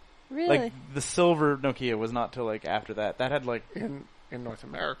 Really? Like the silver Nokia was not till like after that. That had like in North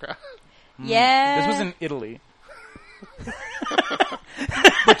America. Yeah. This was in Italy.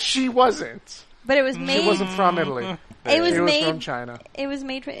 But she wasn't. But it was made. She wasn't from Italy. It was She was made from China. It was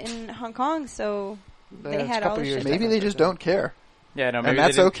made in Hong Kong, so they It's a had couple all the years shit. Maybe they just don't care. Yeah, no, And maybe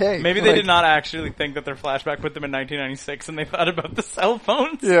that's they didn't- okay. Maybe they Like- did not actually think that their flashback put them in 1996, and they thought about the cell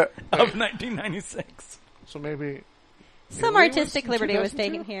phones Yeah. of 1996. So maybe Some Italy was artistic in liberty was 2002?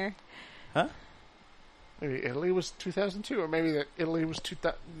 taken here. Huh? Maybe Italy was 2002, or maybe that Italy was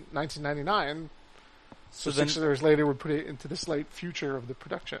 1999. So then- 6 years later, would put it into the slight future of the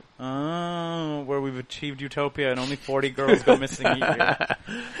production. Oh, where we've achieved utopia and only 40 girls go missing each year.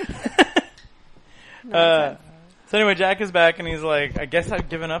 So anyway, Jack is back and he's like, I guess I've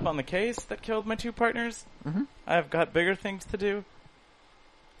given up on the case that killed my two partners. Mhm. I've got bigger things to do.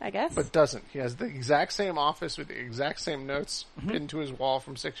 I guess. But doesn't. He has the exact same office with the exact same notes Mm-hmm. pinned to his wall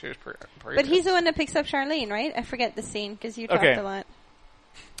from 6 years previous. But he's the one that picks up Charlene, right? I forget the scene because you talked Okay. a lot.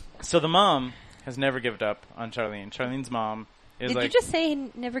 So the mom has never given up on Charlene. Charlene's mom is Did like, you just say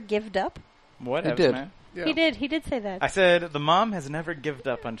he never gived up? whatever, did. man. Yeah. He did. He did say that. I said the mom has never given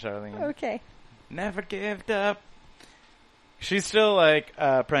up on Charlene. Okay. Never gived up. She's still like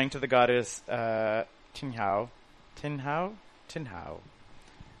praying to the goddess Tinhao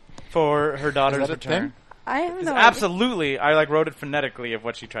for her daughter's that a return. thing? I have It's no absolutely. I like wrote it phonetically of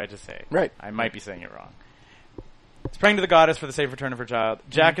what she tried to say. Right. I might be saying it wrong. It's praying to the goddess for the safe return of her child.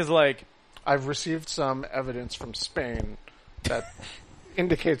 Jack is like, I've received some evidence from Spain that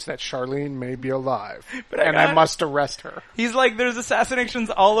indicates that Charlene may be alive, But I and I got- must arrest her. he's like, there's assassinations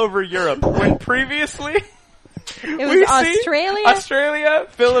all over Europe. When previously It we was see Australia. Australia,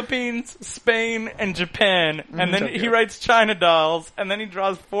 Philippines, Spain, and Japan. And then he Tokyo. writes China dolls, and then he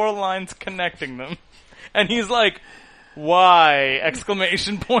draws 4 lines connecting them. And he's like, why?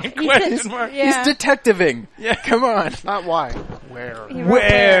 Exclamation point, He question says- mark. yeah. He's detectiving. Yeah. Come on. Not why. Where? He wrote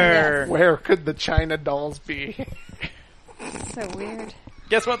Where? Where could the China dolls be? yes. So weird.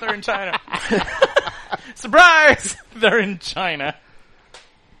 Guess what? They're in China. Surprise! They're in China.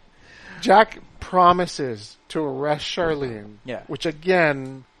 Jack promises to arrest Charlene. Yeah. Which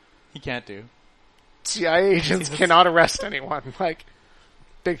again, He can't do. CIA agents cannot arrest anyone. Like,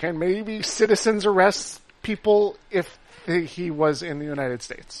 they can maybe citizens arrest people if he was in the United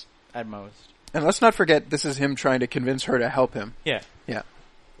States. At most. And let's not forget, this is him trying to convince her to help him. Yeah. Yeah.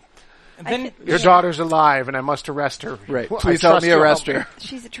 And I then could- Your Yeah. daughter's alive, and I must arrest her. Right. Well, I Please help trust me you'll arrest help her. me.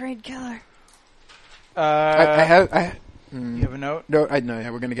 She's a trained killer. I have... you have a note? No, we're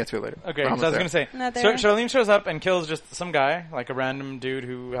going to get to it later. Okay, We're so I almost was there. going to say, Not so there. Charlene shows up and kills just some guy, like a random dude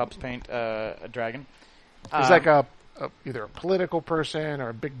who helps paint a dragon. He's like either a political person or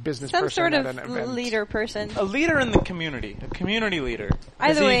a big business Some person sort at of an event. leader person. a leader in the community, a community leader. 'Cause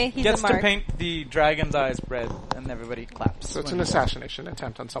Either way, he he's gets a to mark. paint the dragon's eyes red, and everybody claps. So it's when an he- assassination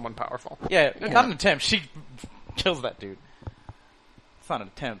attempt on someone powerful. Yeah, not an attempt. She kills that dude. It's not an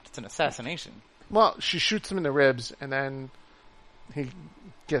attempt. It's an assassination. Well, she shoots him in the ribs, and then he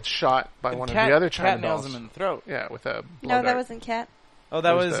gets shot by And one Cat- of the other China Cat nails dolls. him in the throat. Yeah, with a blow No, that dart. wasn't Cat. Oh,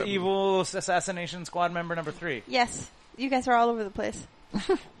 that Who's was the- evil assassination squad member number 3. Yes. You guys are all over the place.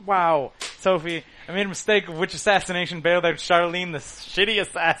 Wow, Sophie, I made a mistake of which assassination bailed out Charlene, the shitty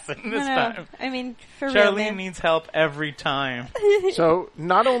assassin, this No. time. I mean, for real, Charlene man. needs help every time. So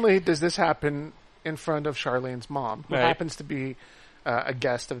not only does this happen in front of Charlene's mom, who Right. happens to be a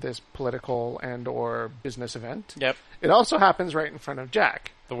guest of this political and or business event, Yep, it also happens right in front of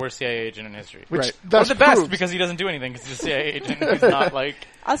Jack, the worst CIA agent in history. which Right. Or thus the best proves- because he doesn't do anything because he's a CIA agent. He's not like...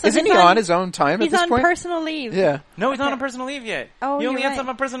 Also, Isn't he's he on his own time at He's this on point? personal leave. Yeah. No, he's not Okay. on personal leave yet. Oh, he only you're gets right.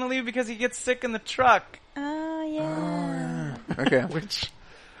 on personal leave because he gets sick in the truck. Yeah. Okay.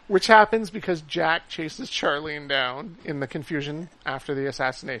 which happens because Jack chases Charlene down in the confusion after the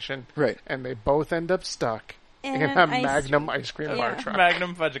assassination, Right. and they both end up stuck in And a ice Magnum cream. ice cream Yeah. bar truck.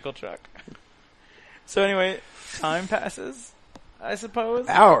 Magnum fudgicle truck. So anyway, time passes, I suppose.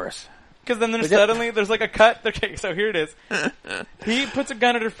 Hours. Because then there's They get- suddenly, there's like a cut. Okay, so here it is. He puts a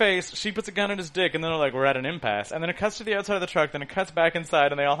gun at her face, she puts a gun at his dick, and then they're like, we're at an impasse. And then it cuts to the outside of the truck, then it cuts back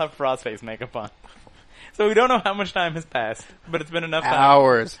inside, and they all have frost face makeup on. So we don't know how much time has passed, but it's been enough time.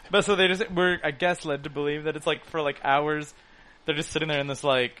 Hours. But so we're, I guess, led to believe that it's like for like hours, they're just sitting there in this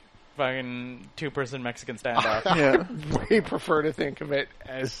like fucking 2-person Mexican standoff. Yeah. We prefer to think of it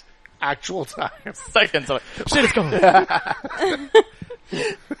as actual time. Seconds. So shit is going.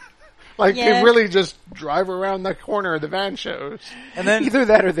 Like Yeah. they really just drive around the corner of the van shows. And then Either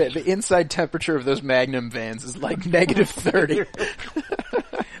that or the inside temperature of those Magnum vans is like -30.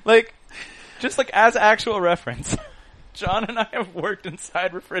 like, just like as actual reference, John and I have worked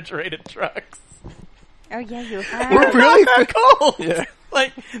inside refrigerated trucks. Oh yeah, you have. We're really Not cold. Yeah.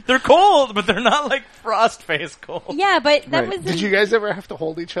 Like, they're cold, but they're not like frost face cold. Yeah, but that Right. was. Did you guys ever have to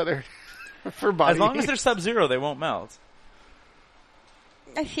hold each other for body As long as heat? they're sub-zero, they won't melt.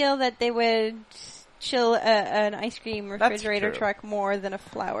 I feel that they would chill an ice cream refrigerator true. truck more than a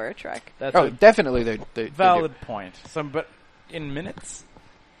flour truck. That's Oh, a definitely they do. valid point. But in minutes?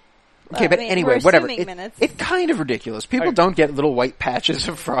 Okay, Well, but I mean, anyway, we're whatever. assuming minutes. It's kind of ridiculous. People I- don't get little white patches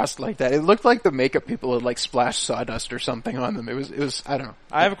of frost like that. It looked like the makeup people had like splashed sawdust or something on them. It was I don't know.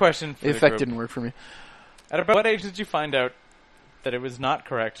 I have a question for The the effect group. didn't work for me. At about what age did you find out that it was not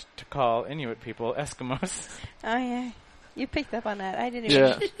correct to call Inuit people Eskimos? Oh yeah, you picked up on that. I didn't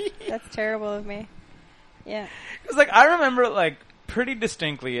Yeah. even. That's terrible of me. Yeah. Because, like, I remember, like, pretty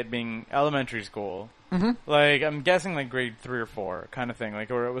distinctly it being elementary school. Mhm. Like, I'm guessing, like, grade 3 or 4 kind of thing. Like,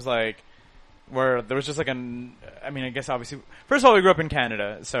 where it was, like, where there was just, like, I mean, I guess, obviously, first of all, we grew up in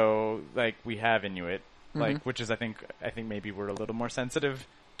Canada, so, like, we have Inuit, like, Mhm. which is, I think maybe we're a little more sensitive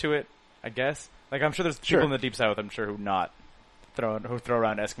to it, I guess. Like, I'm sure there's Sure. people in the Deep South, I'm sure, who throw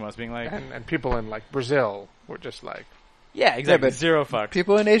around Eskimos being like, and people in like Brazil were just like, yeah, exactly, but zero fucks.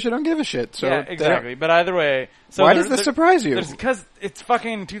 People in Asia don't give a shit. So yeah, they exactly. But either way, so don't- Why there- does this there- surprise you? Because it's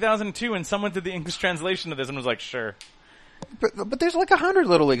fucking 2002, and someone did the English translation of this and was like, "Sure." But there's like 100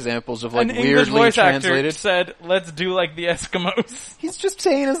 little examples of like An English weirdly voice actor translated. said, "Let's do like the Eskimos." He's just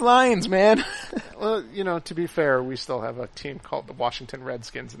saying his lines, man. well, you know, to be fair, we still have a team called the Washington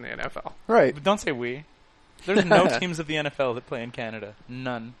Redskins in the NFL. Right. But don't say we. There's no teams of the NFL that play in Canada.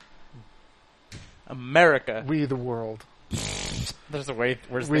 None. America. We the world. There's a way.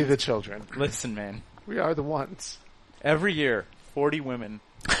 Where's We the children. Listen, man. We are the ones. Every year, 40 women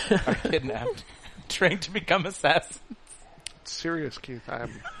are kidnapped, trained to become assassins. It's serious, Keith.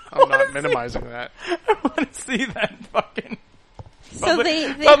 I'm not minimizing that. I want to see that fucking So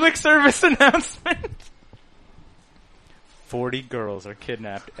they public service announcement. 40 girls are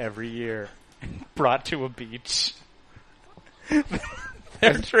kidnapped every year and brought to a beach.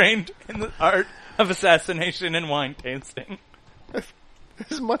 They're trained in the art of assassination and wine tasting.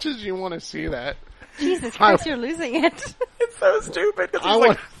 As much as you want to see that, Jesus Christ, you're losing it. It's so stupid because I there's like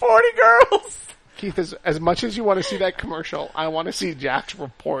want- 40 girls. Keith, as much as you want to see that commercial, I want to see Jack's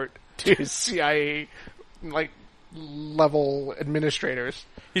report to his CIA, like, level administrators.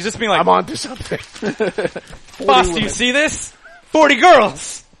 He's just being like, I'm on to something. 40 boss, do you women see this? 40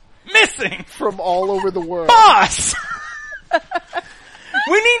 girls missing. from all over the world. Boss!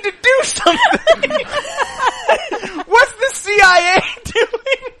 We need to do something! What's the CIA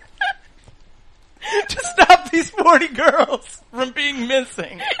doing to stop these 40 girls from being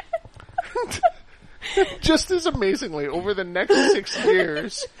missing? Just as amazingly, over the next 6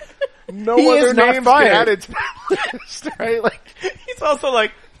 years, no He other is not names fired. get added to that list, right? Like, He's also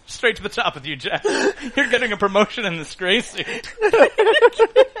like, straight to the top with you, Jack. You're getting a promotion in this gray suit.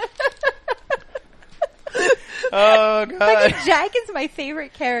 Oh, God. Like, Jack is my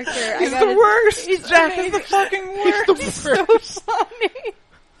favorite character. He's the worst. He's Jack is the amazing. fucking worst. the first. Funny.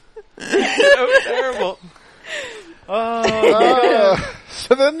 So terrible. Oh,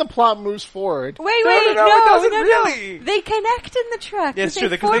 So then the plot moves forward. Wait, No, wait, no, it doesn't really. They connect in the truck. yeah, it's they true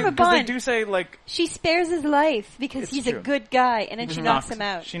because form a they bond. do say like She spares his life because It's he's true. a good guy, and then she knocks him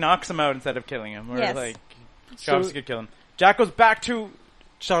out. She knocks him out instead of killing him. Or Yes. like she So- obviously could kill him. Jack goes back to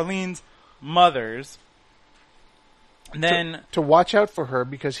Charlene's mother's. And then To watch out for her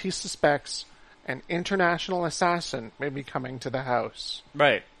because he suspects an international assassin may be coming to the house.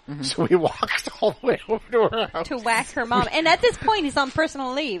 right. So he walked all the way over to her house. To whack her mom. And at this point, he's on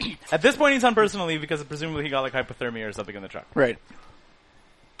personal leave. At this point he's on personal leave because presumably he got like hypothermia or something in the truck. Right.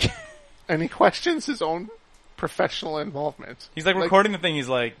 And he questions his own professional involvement. He's like recording the thing, he's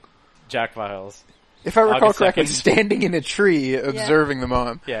like, Jack Files. If I recall August correctly, 2nd. standing in a tree observing the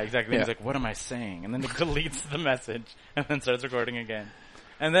mom. Yeah, exactly. Yeah. He's like, what am I saying? And then he deletes the message and then starts recording again.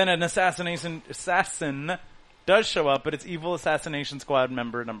 And then an assassin does show up, but it's Evil Assassination Squad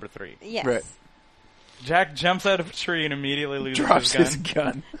member number 3. Yes. Right. Jack jumps out of a tree and immediately loses Drops his his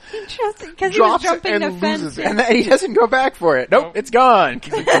gun. gun. Because he was Drops it jumping and the fence. loses it. And then he doesn't go back for it. Nope, Nope. it's gone.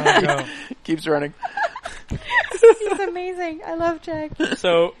 Go. Keeps running. He's amazing. I love Jack.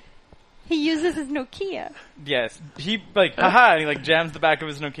 So, He uses his Nokia yes, he like, haha, and he like jams the back of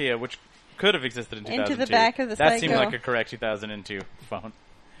his Nokia, which could have existed in 2002. Into the back of the That seemed Psycho. like a correct 2002 phone.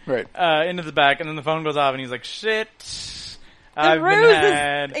 Right. Into the back, and then the phone goes off, and he's like, shit. The I've been ruse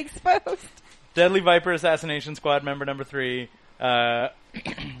had. is exposed. Deadly Viper Assassination Squad member number 3. He's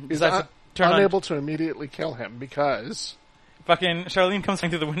decides to turn on. unable to immediately kill him because Fucking Charlene comes in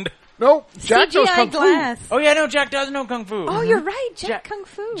through the window. Nope. Jack knows CGI kung glass. fu. Oh yeah, no, Jack does know kung fu. Oh, you're right. Jack Jack- Kung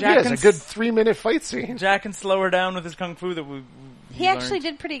Fu. Jack- He can has a good s- 3-minute fight scene. Jack can slow her down with his kung fu that we He actually learned.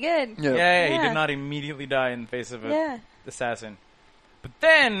 did pretty good. Yeah. Yeah, he Yeah. did not immediately die in the face of an Yeah. assassin. But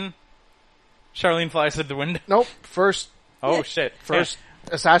then Charlene flies through the window. Nope. First Oh shit!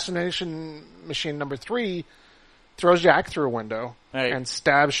 assassination machine number 3 throws Jack through a window Right. and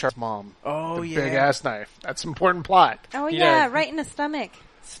stabs Char's mom. Oh The yeah, big ass knife. That's important plot. Oh, He yeah, does. right in the stomach.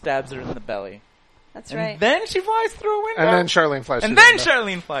 stabs her in the belly. That's And right. then she flies through a window. And then Charlene flies And through then the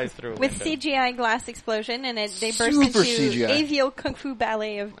window. Charlene flies through a With window. CGI glass explosion, and they burst Super into CGI. avial kung fu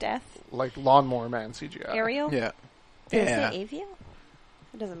ballet of death. Like Lawnmower Man CGI. Ariel? Yeah. Did I Yeah. say avial?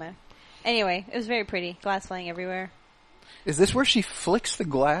 It doesn't matter. Anyway, it was very pretty. Glass flying everywhere. Is this where she flicks the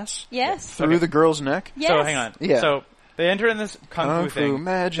glass Yes. through Okay. the girl's neck? Yes. So hang on. Yeah. So they enter in this kung Kung fu fu thing.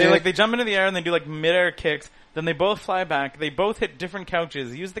 magic. They jump into the air and they do like midair kicks. Then they both fly back. They both hit different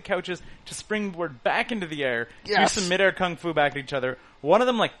couches. Use the couches to springboard back into the air. Yes. Do some midair kung fu back at each other. One of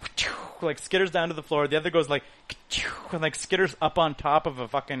them like skitters down to the floor. The other goes like and like skitters up on top of a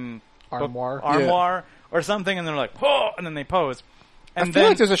fucking Armoire. or something. And they're like, oh, and then they pose. And I feel then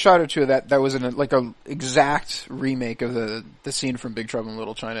like there's a shot or two of that was in a exact remake of the scene from Big Trouble in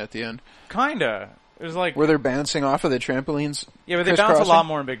Little China at the end, kinda. It was like where they're bouncing off of the trampolines. yeah, but they bounce a crisscrossing. lot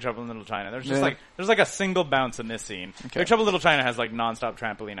more in Big Trouble in Little China. There's just Yeah. there's like a single bounce in this scene. Okay. Big Trouble in Little China has like nonstop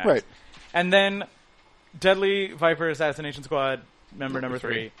trampoline acts. Right. And then Deadly Viper Assassination Squad member number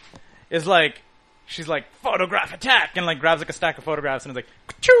 3 is like she's like photograph attack and like grabs like a stack of photographs and is like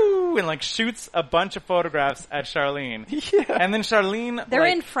choo and like shoots a bunch of photographs at Charlene. Yeah. And then Charlene They're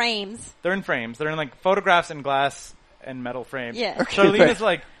like, in frames. they're in frames. They're in like photographs in glass and metal frames. Yeah. Okay, Charlene but- is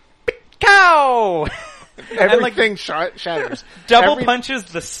like cow. Everything shatters. Double Every- punches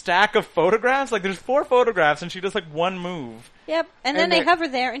the stack of photographs. Like there's 4 photographs, and she does like one move. Yep. And then And they they- hover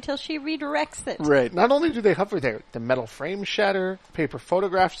there until she redirects it. Right. Not only do they hover there, the metal frames shatter, paper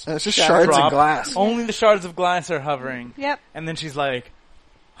photographs And it's just shatter. shards Drop. of glass. Only the shards of glass are hovering. Yep. And then she's like,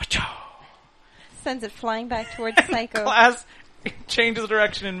 "Achoo." Sends it flying back towards Psycho. Glass changes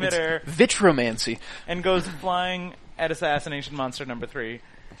direction in midair Vitromancy. and goes flying at Assassination Monster number 3.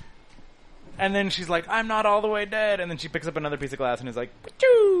 And then she's like, "I'm not all the way dead." And then she picks up another piece of glass and is like,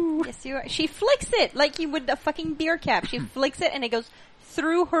 "Achoo." Yes, you are. She flicks it like you would a fucking beer cap. She flicks it and it goes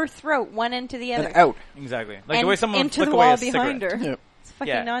through her throat, one end to the other. And out. Exactly. Like and the way someone into flick the away wall a cigarette. behind her. Yep. It's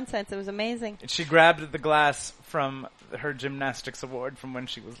fucking Yeah. nonsense. It was amazing. She grabbed the glass from her gymnastics award from when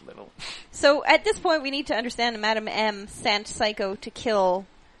she was little. So at this point, we need to understand that Madame M sent Psycho to kill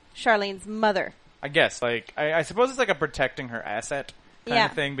Charlene's mother. I guess, like, I suppose it's like a protecting her asset kind Yeah.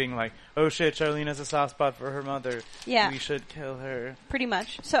 of thing, being like, oh shit, Charlene has a soft spot for her mother. Yeah. We should kill her. Pretty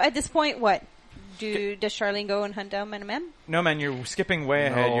much. So at this point, what? Does Charlene go and hunt down Madame M? No, man, you're skipping way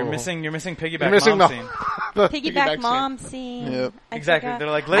ahead. No. You're missing piggyback You're missing mom the, scene. the Piggyback scene. mom scene. Yep. I Exactly. forgot. They're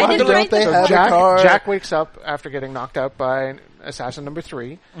like, I let's didn't don't write they the have Jack, a car? Jack wakes up after getting knocked out by assassin number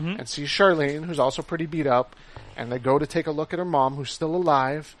 3 Mm-hmm. and sees Charlene, who's also pretty beat up, and they go to take a look at her mom, who's still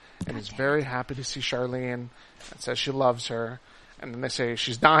alive, and is very happy to see Charlene, and says she loves her. And then they say,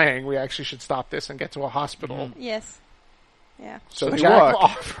 she's dying, we actually should stop this and get to a hospital. Mm-hmm. Yes. Yeah. So they Jack walk.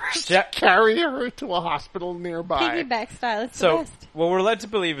 offers to carry her to a hospital nearby. Piggyback style. It's the So, best. what we're led to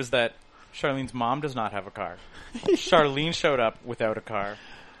believe is that Charlene's mom does not have a car. Charlene showed up without a car.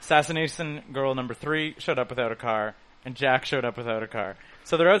 Assassination Girl number 3 showed up without a car. And Jack showed up without a car.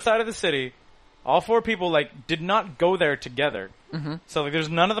 So they're outside of the city. All 4 people, like, did not go there together. Mm-hmm. So, like, there's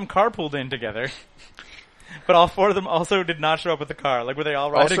none of them carpooled in together. But all 4 of them also did not show up with a car. Like, were they all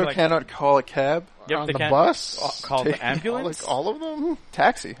riding, Also like... cannot call a cab. Yep, On they the can't bus? call the Take- ambulance. Like all of them?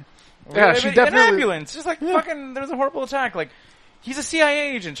 Taxi. Yeah, she An definitely- ambulance. Just like fucking, there was a horrible attack. Like, he's a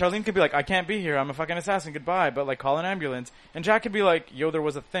CIA agent. Charlene could be like, I can't be here. I'm a fucking assassin. Goodbye. But like, call an ambulance. And Jack could be like, yo, there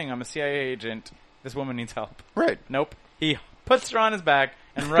was a thing. I'm a CIA agent. This woman needs help. Right. Nope. He puts her on his back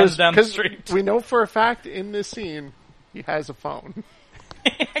and runs down the street. We know for a fact in this scene, he has a phone.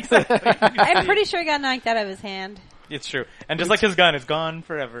 Exactly. I'm pretty sure he got knocked out of his hand. It's true. And just like his gun, it's gone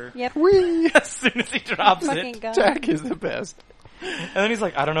forever. Yep. Whee! As soon as he drops Fucking it. gun. Jack is the best. And then he's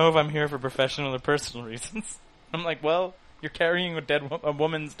like, I don't know if I'm here for professional or personal reasons. I'm like, well, you're carrying a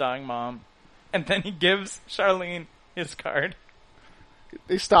woman's dying mom. And then he gives Charlene his card.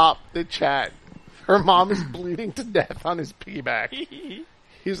 They stop, they chat. Her mom is bleeding to death on his piggyback.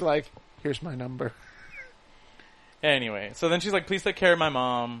 He's like, here's my number. Anyway, so then she's like, please take care of my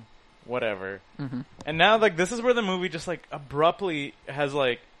mom. Whatever. Mm-hmm. And now, like, this is where the movie just, like, abruptly has,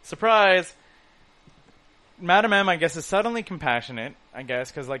 like, surprise, Madame M, I guess, is suddenly compassionate, I guess,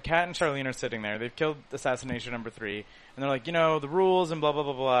 because, like, Kat and Charlene are sitting there. They've killed assassination number 3. And they're like, the rules and blah, blah,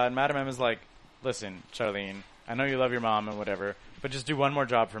 blah, blah. And Madame M is like, listen, Charlene, I know you love your mom and whatever, but just do one more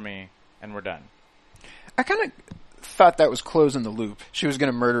job for me, and we're done. I kind of thought that was closing the loop. She was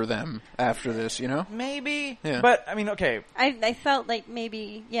going to murder them after this, Maybe. Yeah. But, I mean, okay. I felt like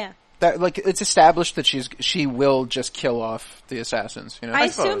maybe, yeah. That, like, it's established that she will just kill off the assassins, I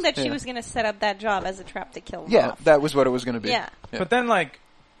assumed that she Yeah. was going to set up that job as a trap to kill them Yeah, off. that was what it was going to be. Yeah. But then, like,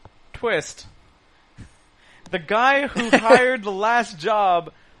 twist. The guy who hired the last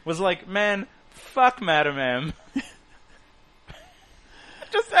job was like, man, fuck Madame M.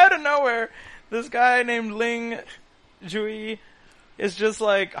 Just out of nowhere, this guy named Ling Jui is just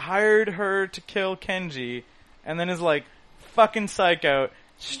like, hired her to kill Kenji, and then is like, fucking psych out,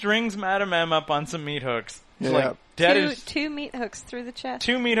 strings Madame M up on some meat hooks. It's like, Two meat hooks through the chest.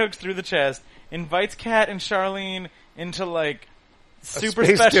 2 meat hooks through the chest, invites Kat and Charlene into, like, super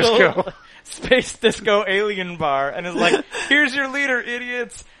space special disco. space disco alien bar, and is like, here's your leader,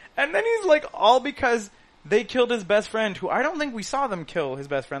 idiots. And then he's like, all because they killed his best friend, who I don't think we saw them kill his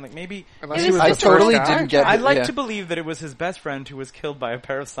best friend. Like, maybe... Unless It he was was just the a first totally guy. didn't get I'd like yeah. to believe that it was his best friend who was killed by a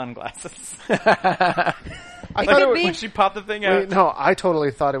pair of sunglasses. I thought it could was, be. When she popped the thing out. wait, no, I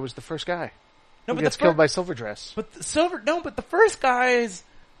totally thought it was the first guy. No, Who but gets the killed by Silverdress. But the first guy's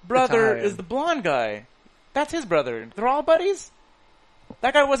brother Italian. is the blonde guy. That's his brother. They're all buddies?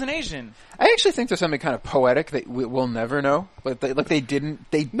 That guy wasn't Asian. I actually think there's something kind of poetic that we'll never know. But they No one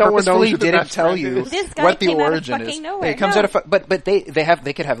knows purposefully who the didn't best tell friend you is. This guy what the came out of origin fucking is. nowhere. It comes No. out of but they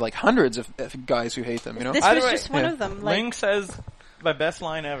could have like hundreds of guys who hate them. This Either was way, just one yeah. of them. Like, Ling says my best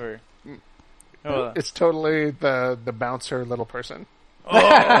line ever. Oh, It's totally the bouncer little person.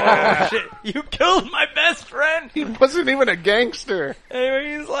 oh shit! You killed my best friend. He wasn't even a gangster.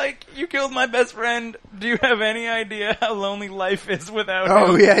 Anyway, he's like, "You killed my best friend. Do you have any idea how lonely life is without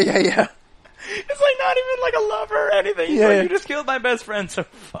Oh him?" yeah. It's like not even like a lover or anything. He's Yeah. like, "You just killed my best friend, so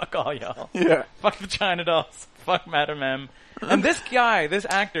fuck all y'all. Yeah. Fuck the China dolls. Fuck Madame M." And this guy, this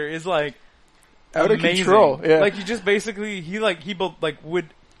actor, is like Out of amazing. control. Yeah. Like he just basically he would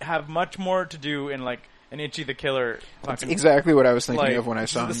have much more to do in like an Itchy the Killer. That's Fucking, exactly what I was thinking like, of when I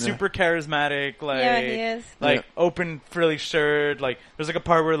saw him. the yeah. super charismatic, like yeah, he is. like Yeah. open frilly shirt. Like there's like a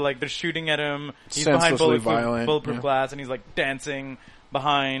part where like they're shooting at him. He's behind Senselessly bulletproof violent, yeah. glass, and he's like dancing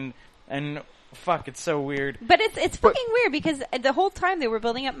behind. And fuck, it's so weird. But it's fucking weird because the whole time they were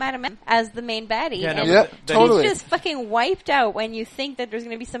building up Madame M as the main baddie. Yeah, no, and Yeah, but totally. He's just fucking wiped out when you think that there's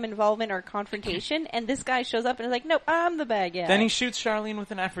going to be some involvement or confrontation, and this guy shows up and is like, nope, I'm the bad guy. Then he shoots Charlene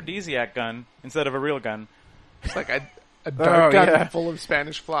with an aphrodisiac gun instead of a real gun. It's like a dart gun yeah. full of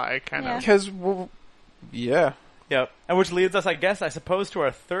Spanish fly, kind Yeah. of. Because yeah. Yep. And which leads us, I suppose, to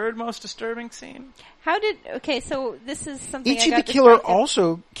our third most disturbing scene. so this is something Ichi I the got Killer distracted.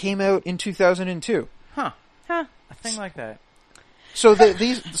 also came out in 2002. Huh. Huh. A thing like that. So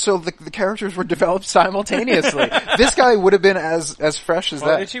the characters were developed simultaneously. This guy would have been as fresh as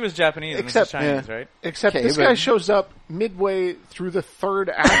Well, that. Itchy was Japanese and this is Except- Chinese, yeah. right? Except Okay, this but- guy shows up midway through the third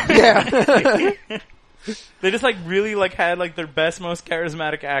act. Yeah. They just like really like had like their best, most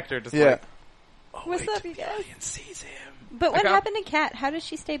charismatic actor just Yeah. like, What's up, you guys? and sees him. But what Okay. happened to Kat? How does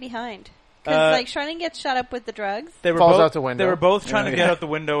she stay behind? Because Uh, Charlene gets shot up with the drugs. They were Falls both, out the window. They were both trying to Yeah, get yeah. out the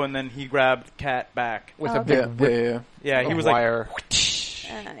window, and then he grabbed Kat back. with Oh, a okay. big whip Yeah. Yeah, he of was wire.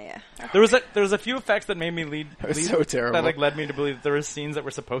 Yeah. there was a few effects that made me lead was so terrible. that like led me to believe that there were scenes that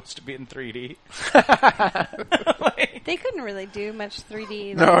were supposed to be in 3D. Like, They couldn't really do much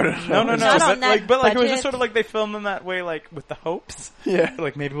 3D. No, like- no, no, Not but on that like it was just budget. sort of like they filmed them that way, like with the hopes, Yeah.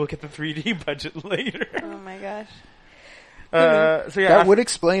 like maybe we'll get the 3D budget later. Oh my gosh. So yeah, That would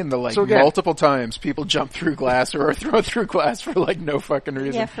explain the So again- multiple times people jump through glass or are thrown through glass for like no fucking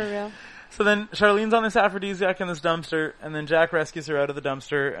reason. Yeah, for real. So then Charlene's on this aphrodisiac in this dumpster, and then Jack rescues her out of the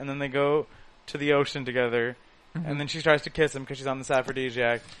dumpster, and then they go to the ocean together, and then she tries to kiss him because she's on this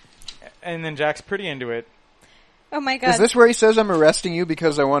aphrodisiac, and then Jack's pretty into it. Oh my god. Is this where he says I'm arresting you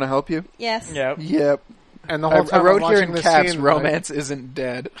because I want to help you? Yes. Yeah. Yep. And the I whole time wrote I'm here watching in this caps, scene, romance isn't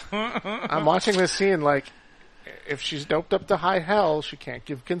dead. I'm watching this scene like, if she's doped up to high hell, she can't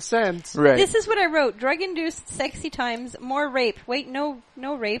give consent. Right. This is what I wrote. Drug-induced sexy times, more rape. Wait, no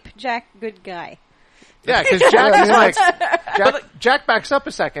rape. Jack, good guy. Yeah, because Jack is like, Jack backs up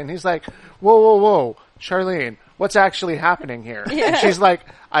a second. He's like, whoa, Charlene, what's actually happening here? Yeah. And she's like,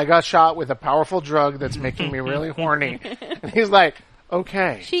 I got shot with a powerful drug that's making me really horny. And he's like,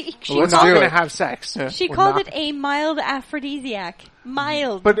 okay. She We're let's not do going to it. have sex. Yeah. She We're called not- it a mild aphrodisiac.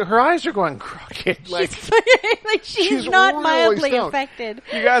 Mild. But her eyes are going crooked. Like, like she's she's not really mildly stoned. affected.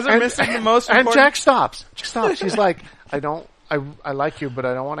 You guys are missing the most and important... Jack stops. She's like, I like you, but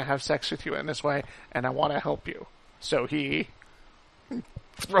I don't want to have sex with you in this way, and I want to help you. So he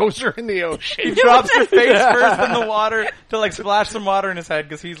throws her in the He ocean. drops her face first in the water to like splash some water in his head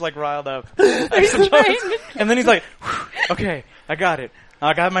because he's like riled up. And then he's like, "Whew, okay, I got it.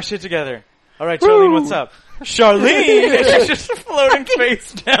 I got my shit together. All right, Charlene, what's up? Charlene! And she's just floating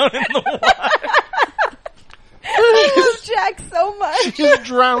face down in the water. I love Jack so much. He's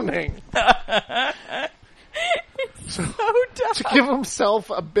drowning. So dumb. To give himself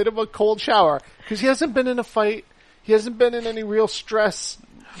a bit of a cold shower because he hasn't been in a fight. He hasn't been in any real stress.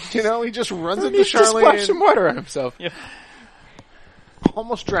 You know, he just runs into He just splashed some Charlene, water on himself. Yeah.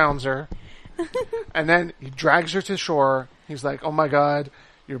 almost drowns her, and then he drags her to shore. He's like, "Oh my God,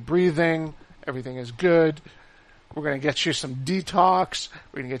 you're breathing. Everything is good. We're going to get you some detox.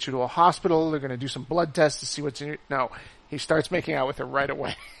 We're going to get you to a hospital. They're going to do some blood tests to see what's in your..." No, he starts making out with her right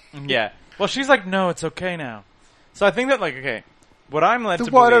away. Yeah. Well, she's like, no, it's okay now. So I think that, like, okay, what I'm led The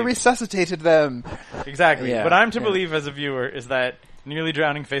to water believe... resuscitated them. Exactly. Yeah, What I'm to yeah. believe as a viewer is that nearly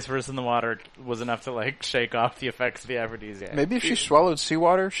drowning face first in the water was enough to, like, shake off the effects of the aphrodisiac. Maybe if she swallowed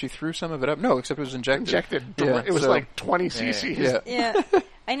seawater, she threw some of it up. No, except it was injected. It was so- like 20 cc's. Yeah. Yeah.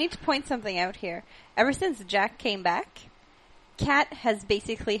 I need to point something out here. Ever since Jack came back, Kat has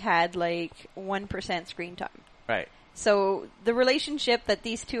basically had like 1% screen time. Right. So the relationship that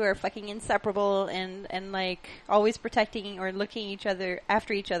these two are fucking inseparable and like always protecting or looking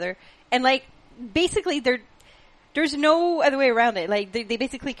after each other, and like basically there's no other way around it. Like they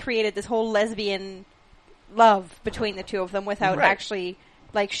basically created this whole lesbian love between the two of them without Right. actually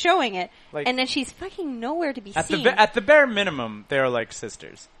like showing it. Like- and then she's fucking nowhere to be At seen. the bare minimum, they are like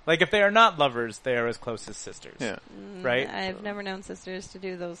sisters. Like, if they are not lovers, they are as close as sisters. Yeah. Right? I've never known sisters to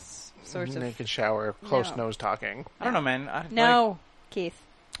do those sorts of. Naked shower, close No. nose talking. I don't know, man. No, Keith.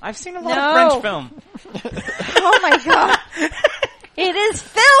 I've seen a lot No. of French film. Oh my god. It is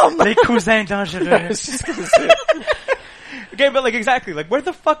film! Les cousins dangereux. Okay, but like exactly, like where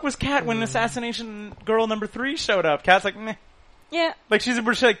the fuck was Kat when Assassination Girl number 3 showed up? Kat's like, meh. Yeah. Like she's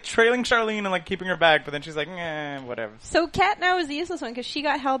like trailing Charlene and like keeping her back, but then she's like, whatever. So Kat now is the useless one because she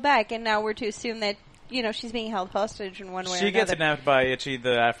got held back, and now we're to assume that, you know, she's being held hostage in one way or She another. gets kidnapped by Itchy,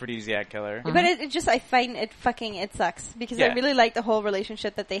 the aphrodisiac killer. But it just, I find it sucks because I Yeah. really like the whole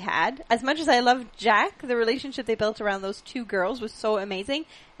relationship that they had. As much as I love Jack, the relationship they built around those two girls was so amazing.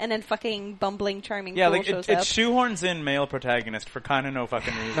 And then fucking bumbling, charming Yeah, fool like shows it up. shoehorns in male protagonist for kind of no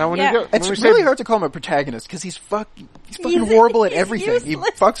fucking reason. Now, when Yeah. you go, when It's we really say- hard to call him a protagonist because he's fucking He's- horrible at he's everything. He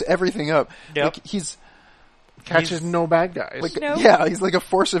useless. fucks everything up. Yep. Like he's catches no bad guys. like No. yeah, he's like a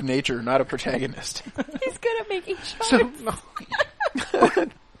force of nature, not a protagonist. He's good at making shots. So,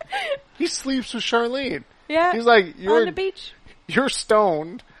 he sleeps with Charlene. yeah. He's like, on the beach. you're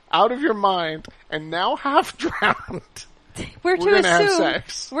stoned, out of your mind, and now half drowned. We're We're gonna have assume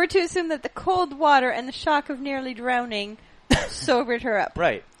sex. we're to assume that the cold water and the shock of nearly drowning sobered her up.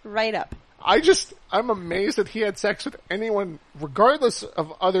 Right. Right up. I'm amazed that he had sex with anyone, regardless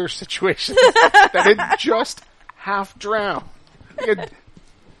of other situations, that had just half drowned.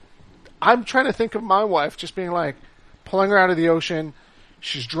 I'm trying to think of my wife just being like, pulling her out of the ocean,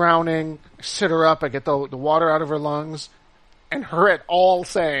 she's drowning, I sit her up, I get the water out of her lungs, and her at all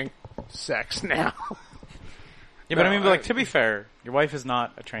saying, sex now. Yeah, but I No, mean, but, like, to be fair, your wife is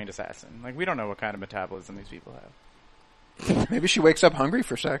not a trained assassin. Like, we don't know what kind of metabolism these people have. Maybe she wakes up hungry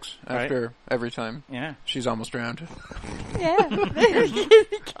for sex Right. after every time Yeah. she's almost drowned. Yeah.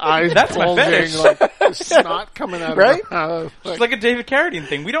 Eyes That's my bulging, fetish. like snot coming out Right? of her mouth. It's like a David Carradine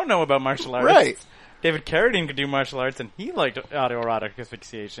thing. We don't know about martial arts. Right. David Carradine could do martial arts, and he liked autoerotic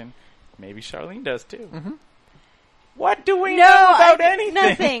asphyxiation. Maybe Charlene does, too. Mm-hmm. What do we know about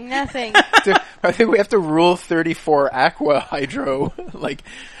anything? Nothing. I think we have to rule 34 aqua hydro, like,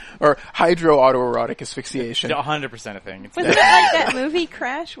 or hydro autoerotic asphyxiation. 100% a thing. It's Wasn't it like that movie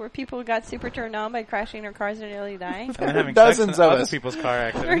Crash where people got super turned on by crashing their cars and nearly dying? and then having Dozens sex in of other us. people's car Or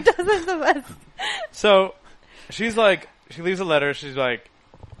accidents. dozens of us. So, she's like, she leaves a letter. She's like,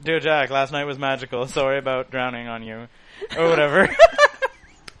 "Dear Jack, last night was magical. Sorry about drowning on you." Or whatever.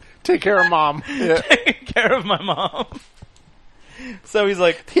 Take care of mom. Taking care of my mom. So he's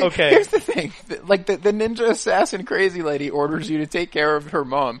like, okay. Here's the thing. Like, the ninja assassin crazy lady orders you to take care of her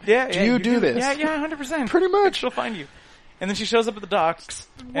mom. Yeah, do yeah, you do this? Yeah, 100%. Pretty much. She'll find you. And then she shows up at the docks.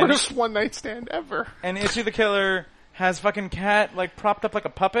 And, Worst one night stand ever. and Itchy the Killer has fucking Cat, like, propped up like a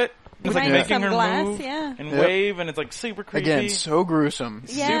puppet It's like Behind making some her glass, move yeah. and Yep. wave, and it's like super creepy. Again, so gruesome.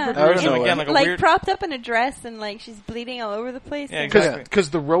 Yeah. Super Out of gruesome. nowhere. Again, like a Like weird. propped up in a dress and like she's bleeding all over the place. Yeah, And- exactly. Because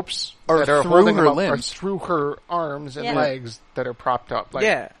the ropes Are that are through holding her them up are limbs. through her arms and Yeah. legs that are propped up. Like,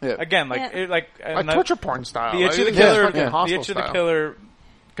 Yeah. Yeah. Again, like Yeah. like like torture porn style. The Itch of the Like, Killer. fucking Yeah. The hostile Itch of the style. Killer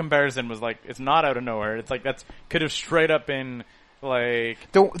comparison was like it's not out of nowhere. It's like that's could have straight up been like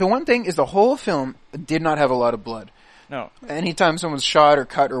The one thing is the whole film did not have a lot of blood. no. Anytime someone's shot or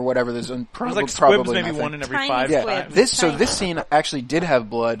cut or whatever, there's There's probably like squibs probably maybe nothing. one in every Tiny 5 Yeah, squibs. times. this scene actually did have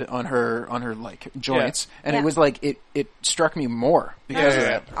blood on her like joints, and Yeah. it was like it struck me more because of Yeah.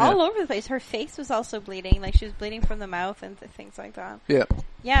 that. all over the place. Her face was also bleeding. Like she was bleeding from the mouth and things like that. Yeah,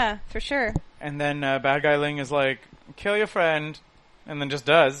 Yeah, for sure. And then bad guy Ling is like kill your friend, and then just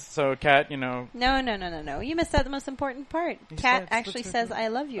does. So Kat, No. You missed out the most important part. Kat said- actually says, "I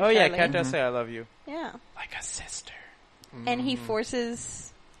love you." oh yeah, Charlie. Kat does say I love you Yeah, like a sister. and he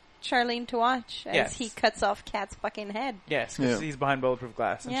forces Charlene to watch as Yes. he cuts off Kat's fucking head. Yes, because Yeah. he's behind bulletproof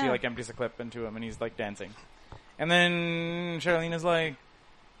glass, and she Yeah. like empties a clip into him, and he's like dancing. And then Charlene is like,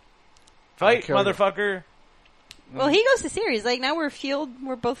 "Fight, kill you." motherfucker!" Well, he goes to Ceres. Like now we're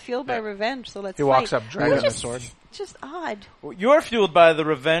both fueled by Yeah. revenge. So let's. He walks fight. up dragging Which a is sword. Just odd. You're fueled by the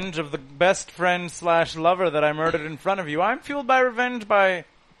revenge of the best friend / lover that I murdered in front of you. I'm fueled by revenge by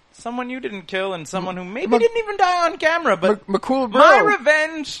someone you didn't kill and someone who maybe didn't even die on camera, but McCool my bro.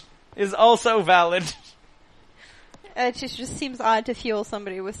 revenge is also valid. It just seems odd to fuel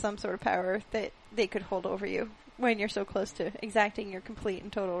somebody with some sort of power that they could hold over you when you're so close to exacting your complete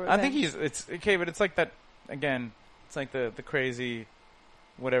and total revenge. I think it's okay, but it's like that again. It's like the crazy,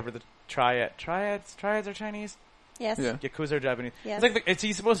 whatever the triads are Chinese. yes. Yeah. Yakuza are Japanese. Yes. It's like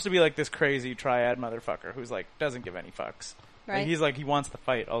he's supposed to be like this crazy triad motherfucker who's like doesn't give any fucks. Right. Like, he's like he wants to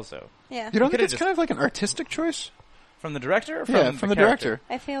fight also. Yeah. You don't He think could've it's just- kind of like an artistic choice? From the director or from Yeah, from the character? director.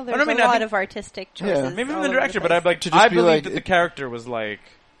 I feel I there's don't mean, a I lot think- of artistic Yeah. choices. Maybe from all the over director, but place. I'm like, To just I be believe like- that the character was like,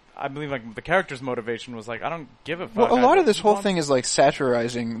 I believe like the character's motivation was like, I don't give a fuck. Well, a I lot of just this whole want- thing is like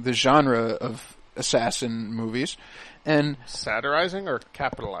satirizing the genre of assassin movies, and Satirizing or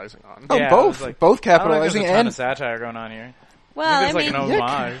capitalizing on? oh, Yeah, I both, was like, both I don't know if capitalizing there's a ton and of satire going on here. Well, I I think there's mean, like an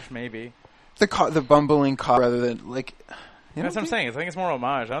yeah. homage, maybe. the bumbling cop rather than like. You That's what know, I'm saying. I think it's more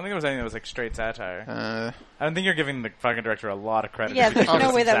homage. I don't think it was anything that was like straight satire. I don't think you're giving the fucking director a lot of credit. Yeah, because there's no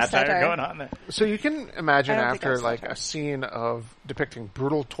some way that was satire. going on there. So you can imagine I don't think after that's like satire. a scene of depicting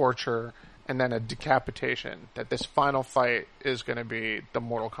brutal torture and then a decapitation that this final fight is going to be the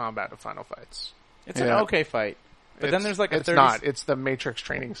Mortal Kombat of final fights. It's Yeah. an okay fight, but then there's like a it's 30 not. It's the Matrix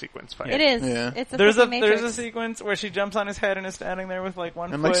training sequence fight. it is. Yeah. It's a There's a fucking Matrix. there's a sequence where she jumps on his head and is standing there with like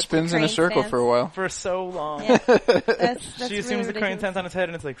one and foot like spins in a Crane circle stance. for a while. for so long. Yeah. That's She assumes the crane stands on his head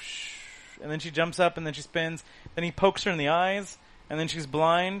and it's like shh, and then she jumps up and then she spins. Then he pokes her in the eyes and then she's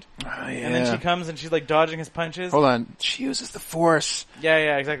blind. Oh, yeah. And then she comes and she's like dodging his punches. Hold on, she uses the force.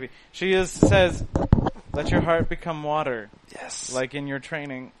 Yeah, exactly. She says, "Let your heart become water." Yes, Like in your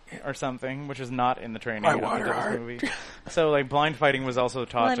training or something, which is not in the training My of water this heart. movie. So like blind fighting was also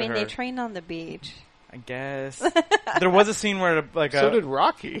taught Well, I to mean, her. they trained on the beach. I guess there was a scene where like So did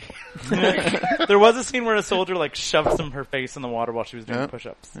Rocky. there was a scene where a soldier like shoved her face in the water while she was doing Yeah.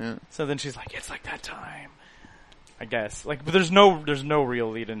 push-ups. Yeah. So then she's like, "It's like that time." I guess like, but there's no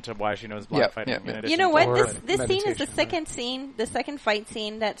real lead into why she knows blind Yeah, fighting. yeah, in yeah. addition You know to what? Or This scene is the meditation, second fight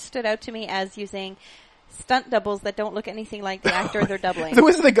scene that stood out to me as using stunt doubles that don't look anything like the actor they're doubling. There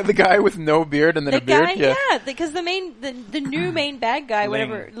was the guy with no beard and then The a beard. guy, because the new main bad guy,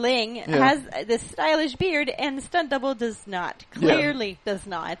 whatever, Ling, has this stylish beard, and the stunt double does not. Clearly does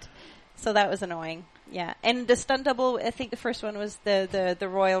not. So that was annoying. Yeah, and the stunt double, I think the first one was the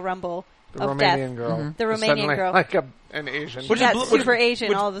Royal Rumble The of Romanian Death. girl. The Romanian Suddenly, girl. like an Asian. Which She is got bl- super which- Asian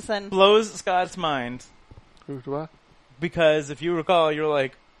which all of a sudden. blows Scott's mind What? because if you recall, you're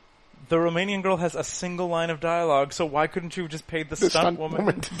like, the Romanian girl has a single line of dialogue, so why couldn't you have just paid the The stunt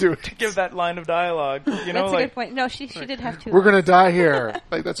woman to do it. to give that line of dialogue? You know, That's a like, good point. No, she did have to. We're gonna die here.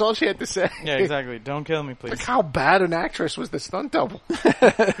 Like that's all she had to say. yeah, exactly. Don't kill me, please. Like how bad an actress was the stunt double?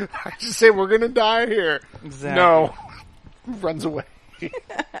 I just say we're gonna die here. Exactly. No, runs away.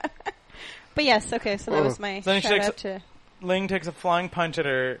 But yes, okay, so that was my So then she shout takes out to... Ling takes a flying punch at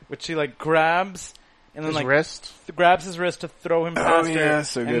her, which she like grabs and then His like wrist. grabs his wrist to throw him past her, yeah,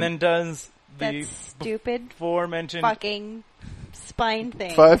 so and good. then does That the stupid aforementioned fucking spine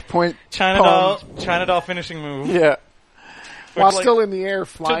thing. 5 point China doll finishing move. Yeah, While like, still in the air, to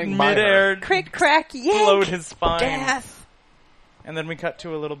flying by her. midair, Crick, crack, yank! explode his spine. Death! And then we cut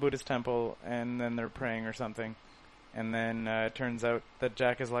to a little Buddhist temple, and then they're praying or something. And then it turns out that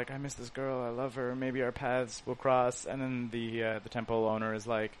Jack is like, I miss this girl, I love her, maybe our paths will cross. And then the temple owner is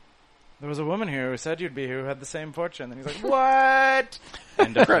like, there was a woman here who said you'd be here who had the same fortune. And he's like, what?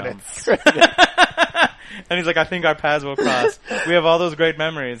 End of film. Credits. And he's like, I think our paths will cross. We have all those great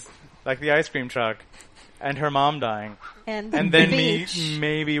memories, like the ice cream truck and her mom dying. And And the then me beach.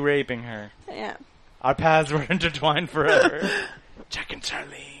 maybe raping her. Yeah. Our paths were intertwined forever. Jack and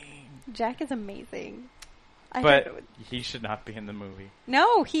Charlene. Jack is amazing. But he should not be in the movie.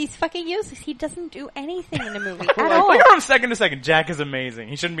 No, he's fucking useless. He doesn't do anything in the movie at Like, all. look at him second to second. Jack is amazing.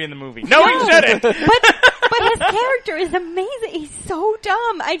 He shouldn't be in the movie. No, he shouldn't. But his character is amazing. He's so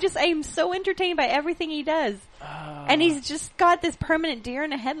dumb. I am so entertained by everything he does. And he's just got this permanent deer in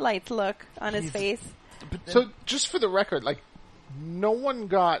the headlights look on his face. So, just for the record, like, no one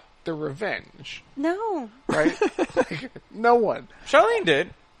got the revenge, No. right? Like, no one. Charlene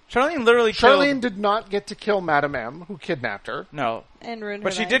did. Charlene literally Charlene killed... did not get to kill Madame M, who kidnapped her. No. And ruined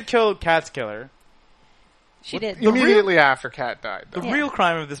But her she life. did kill Kat's killer. She did. Immediately after Kat died. The Though. Yeah. real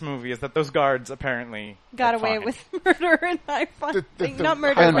crime of this movie is that those guards apparently Got are away fine. with murder and I think the- not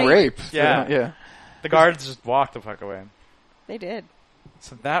murder, And rape. Yeah. Yeah. The guards just walked the fuck away. They did.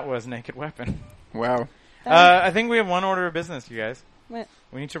 So that was Naked Weapon. Wow. I think we have one order of business, you guys. What?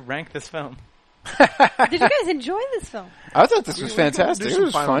 We need to rank this film. Did you guys enjoy this film? I thought this was We can fantastic. Do It some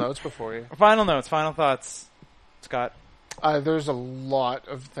was final fun. notes before you. Final notes, final thoughts. Scott. There's a lot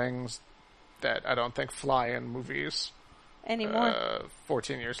of things that I don't think fly in movies. Anymore?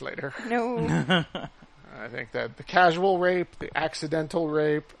 14 years later. No. I think that the casual rape, the accidental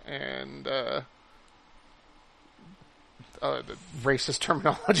rape, and the racist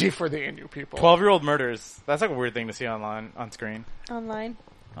terminology for the Innu people. 12-year-old murders. That's like a weird thing to see online, on screen. Online.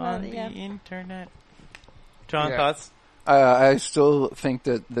 On yeah. the internet. John, Yeah. thoughts? I still think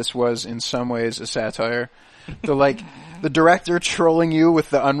that this was in some ways a satire. The director trolling you with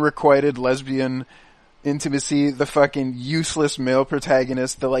the unrequited lesbian intimacy, the fucking useless male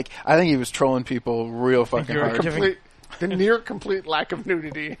protagonist, I think he was trolling people real fucking You're hard. giving- The near complete lack of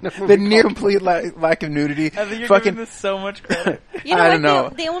nudity. In a movie The near called- complete lack of nudity. I think you're Fucking giving this so much credit. You know I what? don't know.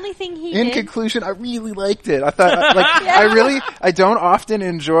 The only thing he in did... conclusion, I really liked it. I thought, I don't often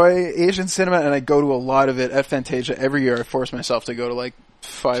enjoy Asian cinema, and I go to a lot of it at Fantasia every year. I force myself to go to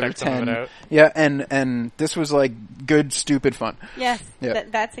 5 or Check some of 10. it out. Yeah, and this was good, stupid fun. Yes, Yeah.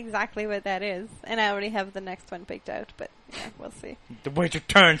 that's exactly what that is. And I already have the next one picked out, but yeah, we'll see. Wait your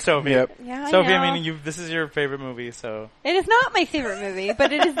turn, Sophie. Yep. Yeah, Sophie, know. I mean, this is your favorite movie, so... It is not my favorite movie,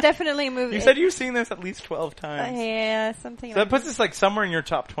 but it is definitely a movie. You said you've seen this at least 12 times. Yeah, something So that like puts this somewhere in your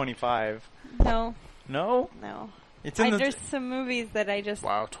top 25. No, No? no. It's in the... There's some movies that I just...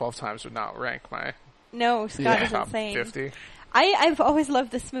 Wow, 12 times would not rank my No, Scott is top insane. 50. I've always loved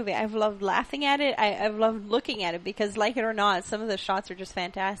this movie. I've loved laughing at it. I've loved looking at it because, like it or not, some of the shots are just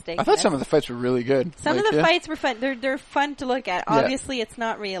fantastic. I thought some of the fights were really good. Some of the fights were fun. They're fun to look at. Yeah. Obviously, it's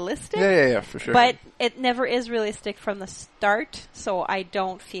not realistic. Yeah, for sure. But it never is realistic from the start, so I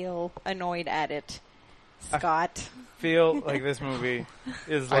don't feel annoyed at it. Scott. feel like this movie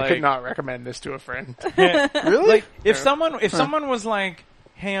is like... I could not recommend this to a friend. really? Like, if someone was like,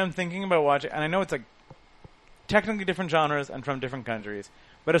 hey, I'm thinking about watching... And I know it's technically different genres and from different countries.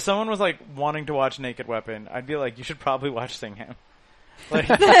 But if someone was wanting to watch Naked Weapon, I'd be like, you should probably watch Singham.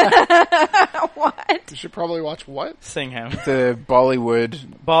 What? You should probably watch what? Singham. the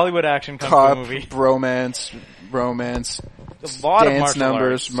Bollywood action kung cop, fu movie. romance, A lot of dance martial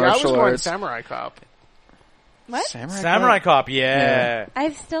numbers, arts. See, I was martial going arts. Samurai Cop. What? Samurai Cop, yeah.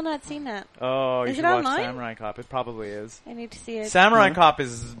 I've still not seen that. Oh, you Is should it watch online? Samurai Cop. It probably is. I need to see it. Samurai Mhm. Cop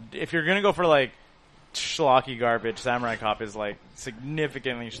is, if you're gonna go for schlocky garbage, Samurai Cop is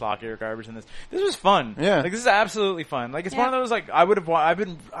significantly schlockier garbage than this. This was fun. Yeah. This is absolutely fun. It's one of those I would have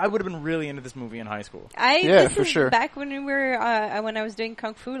been really into this movie in high school. Yeah, this for is sure. Back when we were when I was doing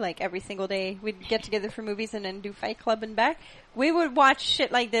kung fu, every single day, we'd get together for movies and then do Fight Club and back. We would watch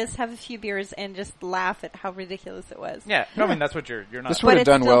shit like this, have a few beers, and just laugh at how ridiculous it was. Yeah. No, I mean that's what you're not. This But would have it's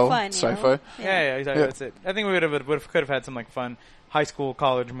done still well, fun, you sci-fi. know? Yeah, exactly. Yeah. That's it. I think we could have had some fun high school,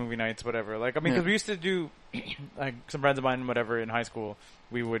 college movie nights, whatever. Because we used to do some friends of mine, whatever, in high school.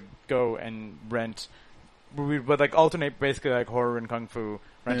 We would go and rent. We would alternate basically horror and kung fu,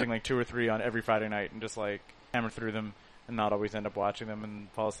 renting 2 or 3 on every Friday night, and just hammer through them, and not always end up watching them,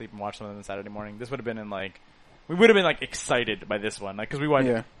 and fall asleep and watch them on the Saturday morning. This would have been in we would have been excited by this one, because we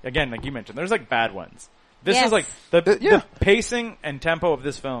wanted again, like you mentioned, there's bad ones. This Yes. is the pacing and tempo of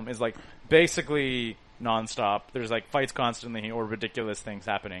this film is basically nonstop. There's fights constantly or ridiculous things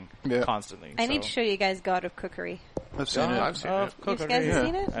happening constantly. I need to show you guys God of Cookery. I've seen it. I've seen it. You guys have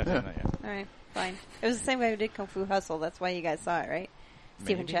seen it? I've seen that, yeah. All right, fine. It was the same way we did Kung Fu Hustle. That's why you guys saw it, right?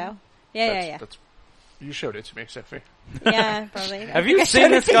 Stephen Maybe. Chow. Yeah. That's You showed it to me, Sophie. Yeah, probably. Have you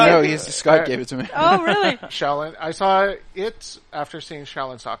seen it, Scott? No, Scott gave it to me. Oh, really? Shaolin. I saw it after seeing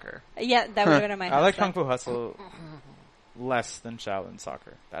Shaolin Soccer. Yeah, that would have been on my I like house Kung then. Fu Hustle less than Shaolin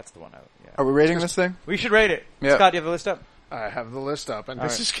Soccer. That's the one. Yeah. Are we rating this thing? We should rate it. Yeah. Scott, do you have the list up? I have the list up, and All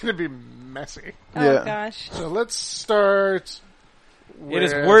this right. is going to be messy. Oh, Yeah. gosh. So let's start It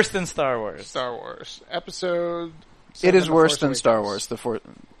is with worse than Star Wars. Star Wars. Episode It is 7, worse The than Force Star Awakens. Wars. The fourth.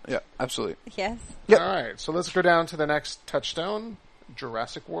 Yeah, absolutely. Yes. Yep. All right, so let's go down to the next touchstone,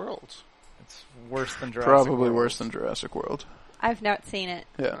 Jurassic World. It's worse than Jurassic Probably World. worse than Jurassic World. I've not seen it.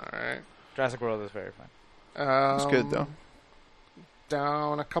 Yeah, All right. Jurassic World is very fun. it's good though.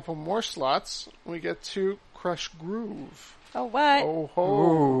 Down a couple more slots, we get to Crush Groove. Oh, what? Oh ho!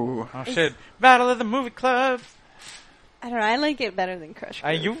 Ooh. Oh shit! Battle of the Movie Club. I don't know. I like it better than Crush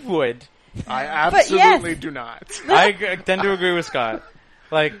Groove. You would. I yes. absolutely do not. I tend to agree with Scott.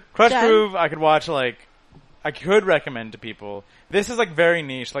 Like Crush Done. Groove, I could watch. Like I could recommend to people. This is like very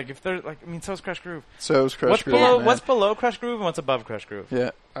niche. Like if they're like, I mean, so is Crush Groove. So is Crush What's Groove. below? man. What's below Crush Groove and what's above Crush Groove?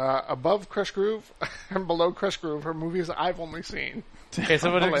 Yeah. Above Crush Groove and below Crush Groove are movies I've only seen. Okay,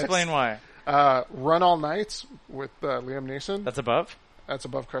 so would List. explain why. Run All Night with Liam Neeson. That's above. That's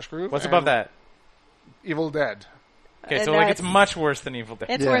above Crush Groove. What's and above that? Evil Dead. Okay, so like it's That's- much worse than Evil Dead.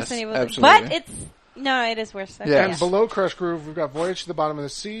 It's Yes, worse than Evil Dead. absolutely. But it's... No, it is worse. Okay, Yeah. And below Crush Groove, we've got Voyage to the Bottom of the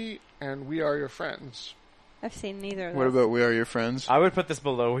Sea and We Are Your Friends. I've seen neither of those. What about We Are Your Friends? I would put this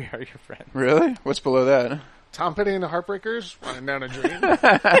below We Are Your Friends. Really? What's below that? Tom Petty and the Heartbreakers, Running Down a Dream.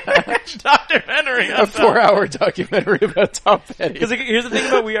 Documentary. A 4-hour documentary about Tom Petty. Because here's the thing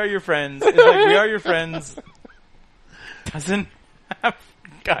about We Are Your Friends. Is like We Are Your Friends doesn't have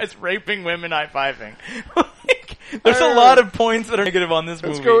guys raping women high-fiving. Like, there's a lot of points that are negative on this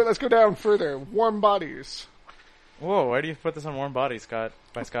movie. Let's go down further. Warm Bodies. Whoa, why do you put this on Warm Bodies, Scott?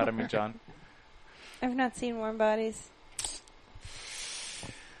 By Scott, I mean John. I've not seen Warm Bodies.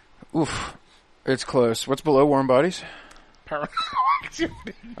 Oof. It's close. What's below Warm Bodies? Paranormal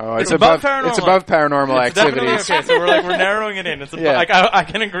Activity. Oh, It's above Paranormal. It's above Paranormal It's definitely Activities. okay, so we're narrowing it in. It's above, Yeah. like, I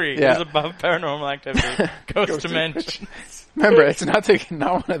can agree. Yeah. It's above Paranormal Activity. Ghost Dimension. Remember, it's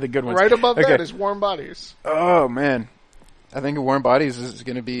not one of the good ones. Right above Okay. that is Warm Bodies. Oh man, I think Warm Bodies is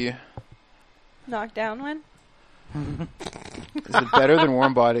going to be. Is Knockdown one? it better than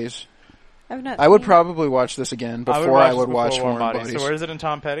Warm Bodies? I've not I would seen probably watch this again before I would watch Warm Bodies. So where is it in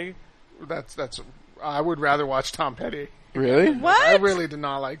Tom Petty? That's. I would rather watch Tom Petty. Really? What? I really did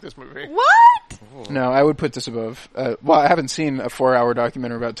not like this movie. What? No, I would put this above. Well, I haven't seen a 4-hour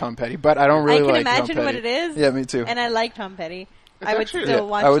documentary about Tom Petty, but I don't really I can like imagine Tom what Petty. it is. Yeah, me too. And I like Tom Petty. It's I would actually- still Yeah,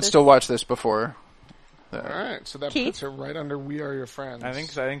 watch I would this. still watch this before. All right, so that Keith? puts it right under We Are Your Friends. I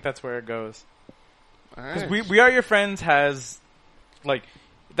think that's where it goes. All Because right. we Are Your Friends has, like,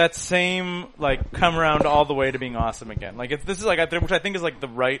 that same, like, come around all the way to being awesome again. Like, this is, like, which I think is, like, the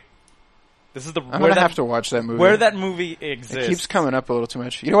right... This is the... I'm going to have to watch that movie. Where that movie exists. It keeps coming up a little too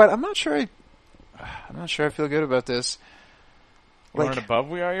much. You know what? I'm not sure I feel good about this. You want it above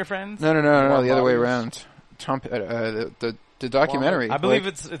We Are Your Friends? No, Warm the other way Bodies. around. Tom, the documentary. I believe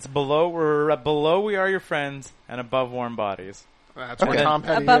it's below. We're below We Are Your Friends and above Warm Bodies. That's Okay. where Tom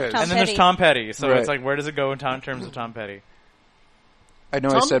Petty Above is. Tom And then there's Petty. Tom Petty. So Right. it's like, where does it go in terms of Tom Petty? I know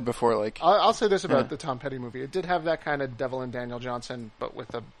I Tom- said before, like, I'll say this about Yeah. the Tom Petty movie. It did have that kind of Devil and Daniel Johnson, but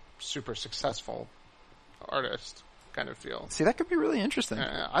with a super successful artist kind of feel. see, that could be really interesting.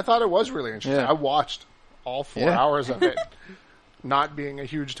 I thought it was really interesting. Yeah. I watched all 4 Yeah. hours of it, not being a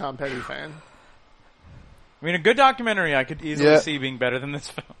huge Tom Petty fan. I mean, a good documentary I could easily Yeah. see being better than this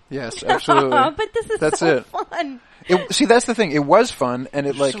film. Yes, absolutely. Oh, but this is That's so it. fun. See, that's the thing. It was fun, and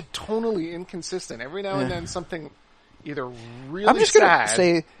it like so tonally inconsistent. Every now and Yeah. then something either really I'm just gonna sad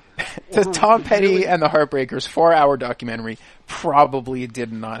say the or Tom Petty really- and the Heartbreakers 4-hour documentary probably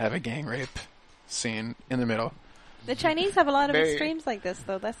did not have a gang rape scene in the middle. The Chinese have a lot of They- extremes like this,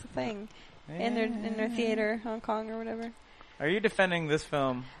 though. That's the thing. In their theater, Hong Kong or whatever. Are you defending this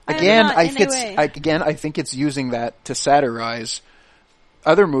film? I am Again, not I in think any way. I think it's using that to satirize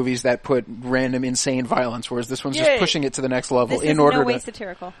other movies that put random insane violence, whereas this one's Yay. just pushing it to the next level This in is order no way to.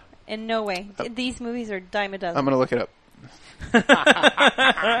 satirical. In no way. These movies are dime a dozen. I'm gonna look it up.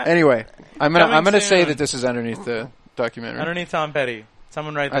 Anyway, I'm gonna Coming say soon. that this is underneath the documentary. Underneath Tom Petty.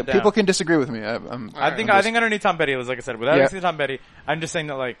 Someone write that down. People can disagree with me. I'm I think underneath Tom Petty was, like I said, without Yeah. seeing Tom Petty, I'm just saying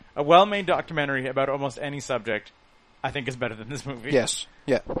that, like, a well-made documentary about almost any subject, I think is better than this movie. yes,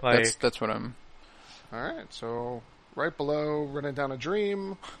 yeah. Like- That's what I'm. All right, so right below Running Down a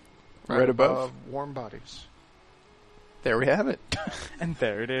Dream, Right above. Warm Bodies. There we have it. And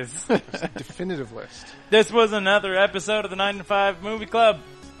there it is. Definitive list. This was another episode of the 9 to 5 Movie Club.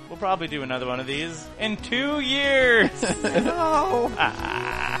 we'll probably do another one of these in 2 years. No.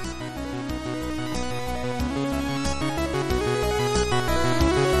 Ah.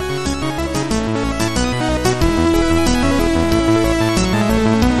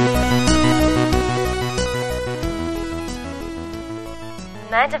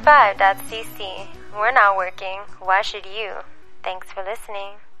 Nine to 5.cc. We're not working. Why should you? Thanks for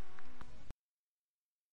listening.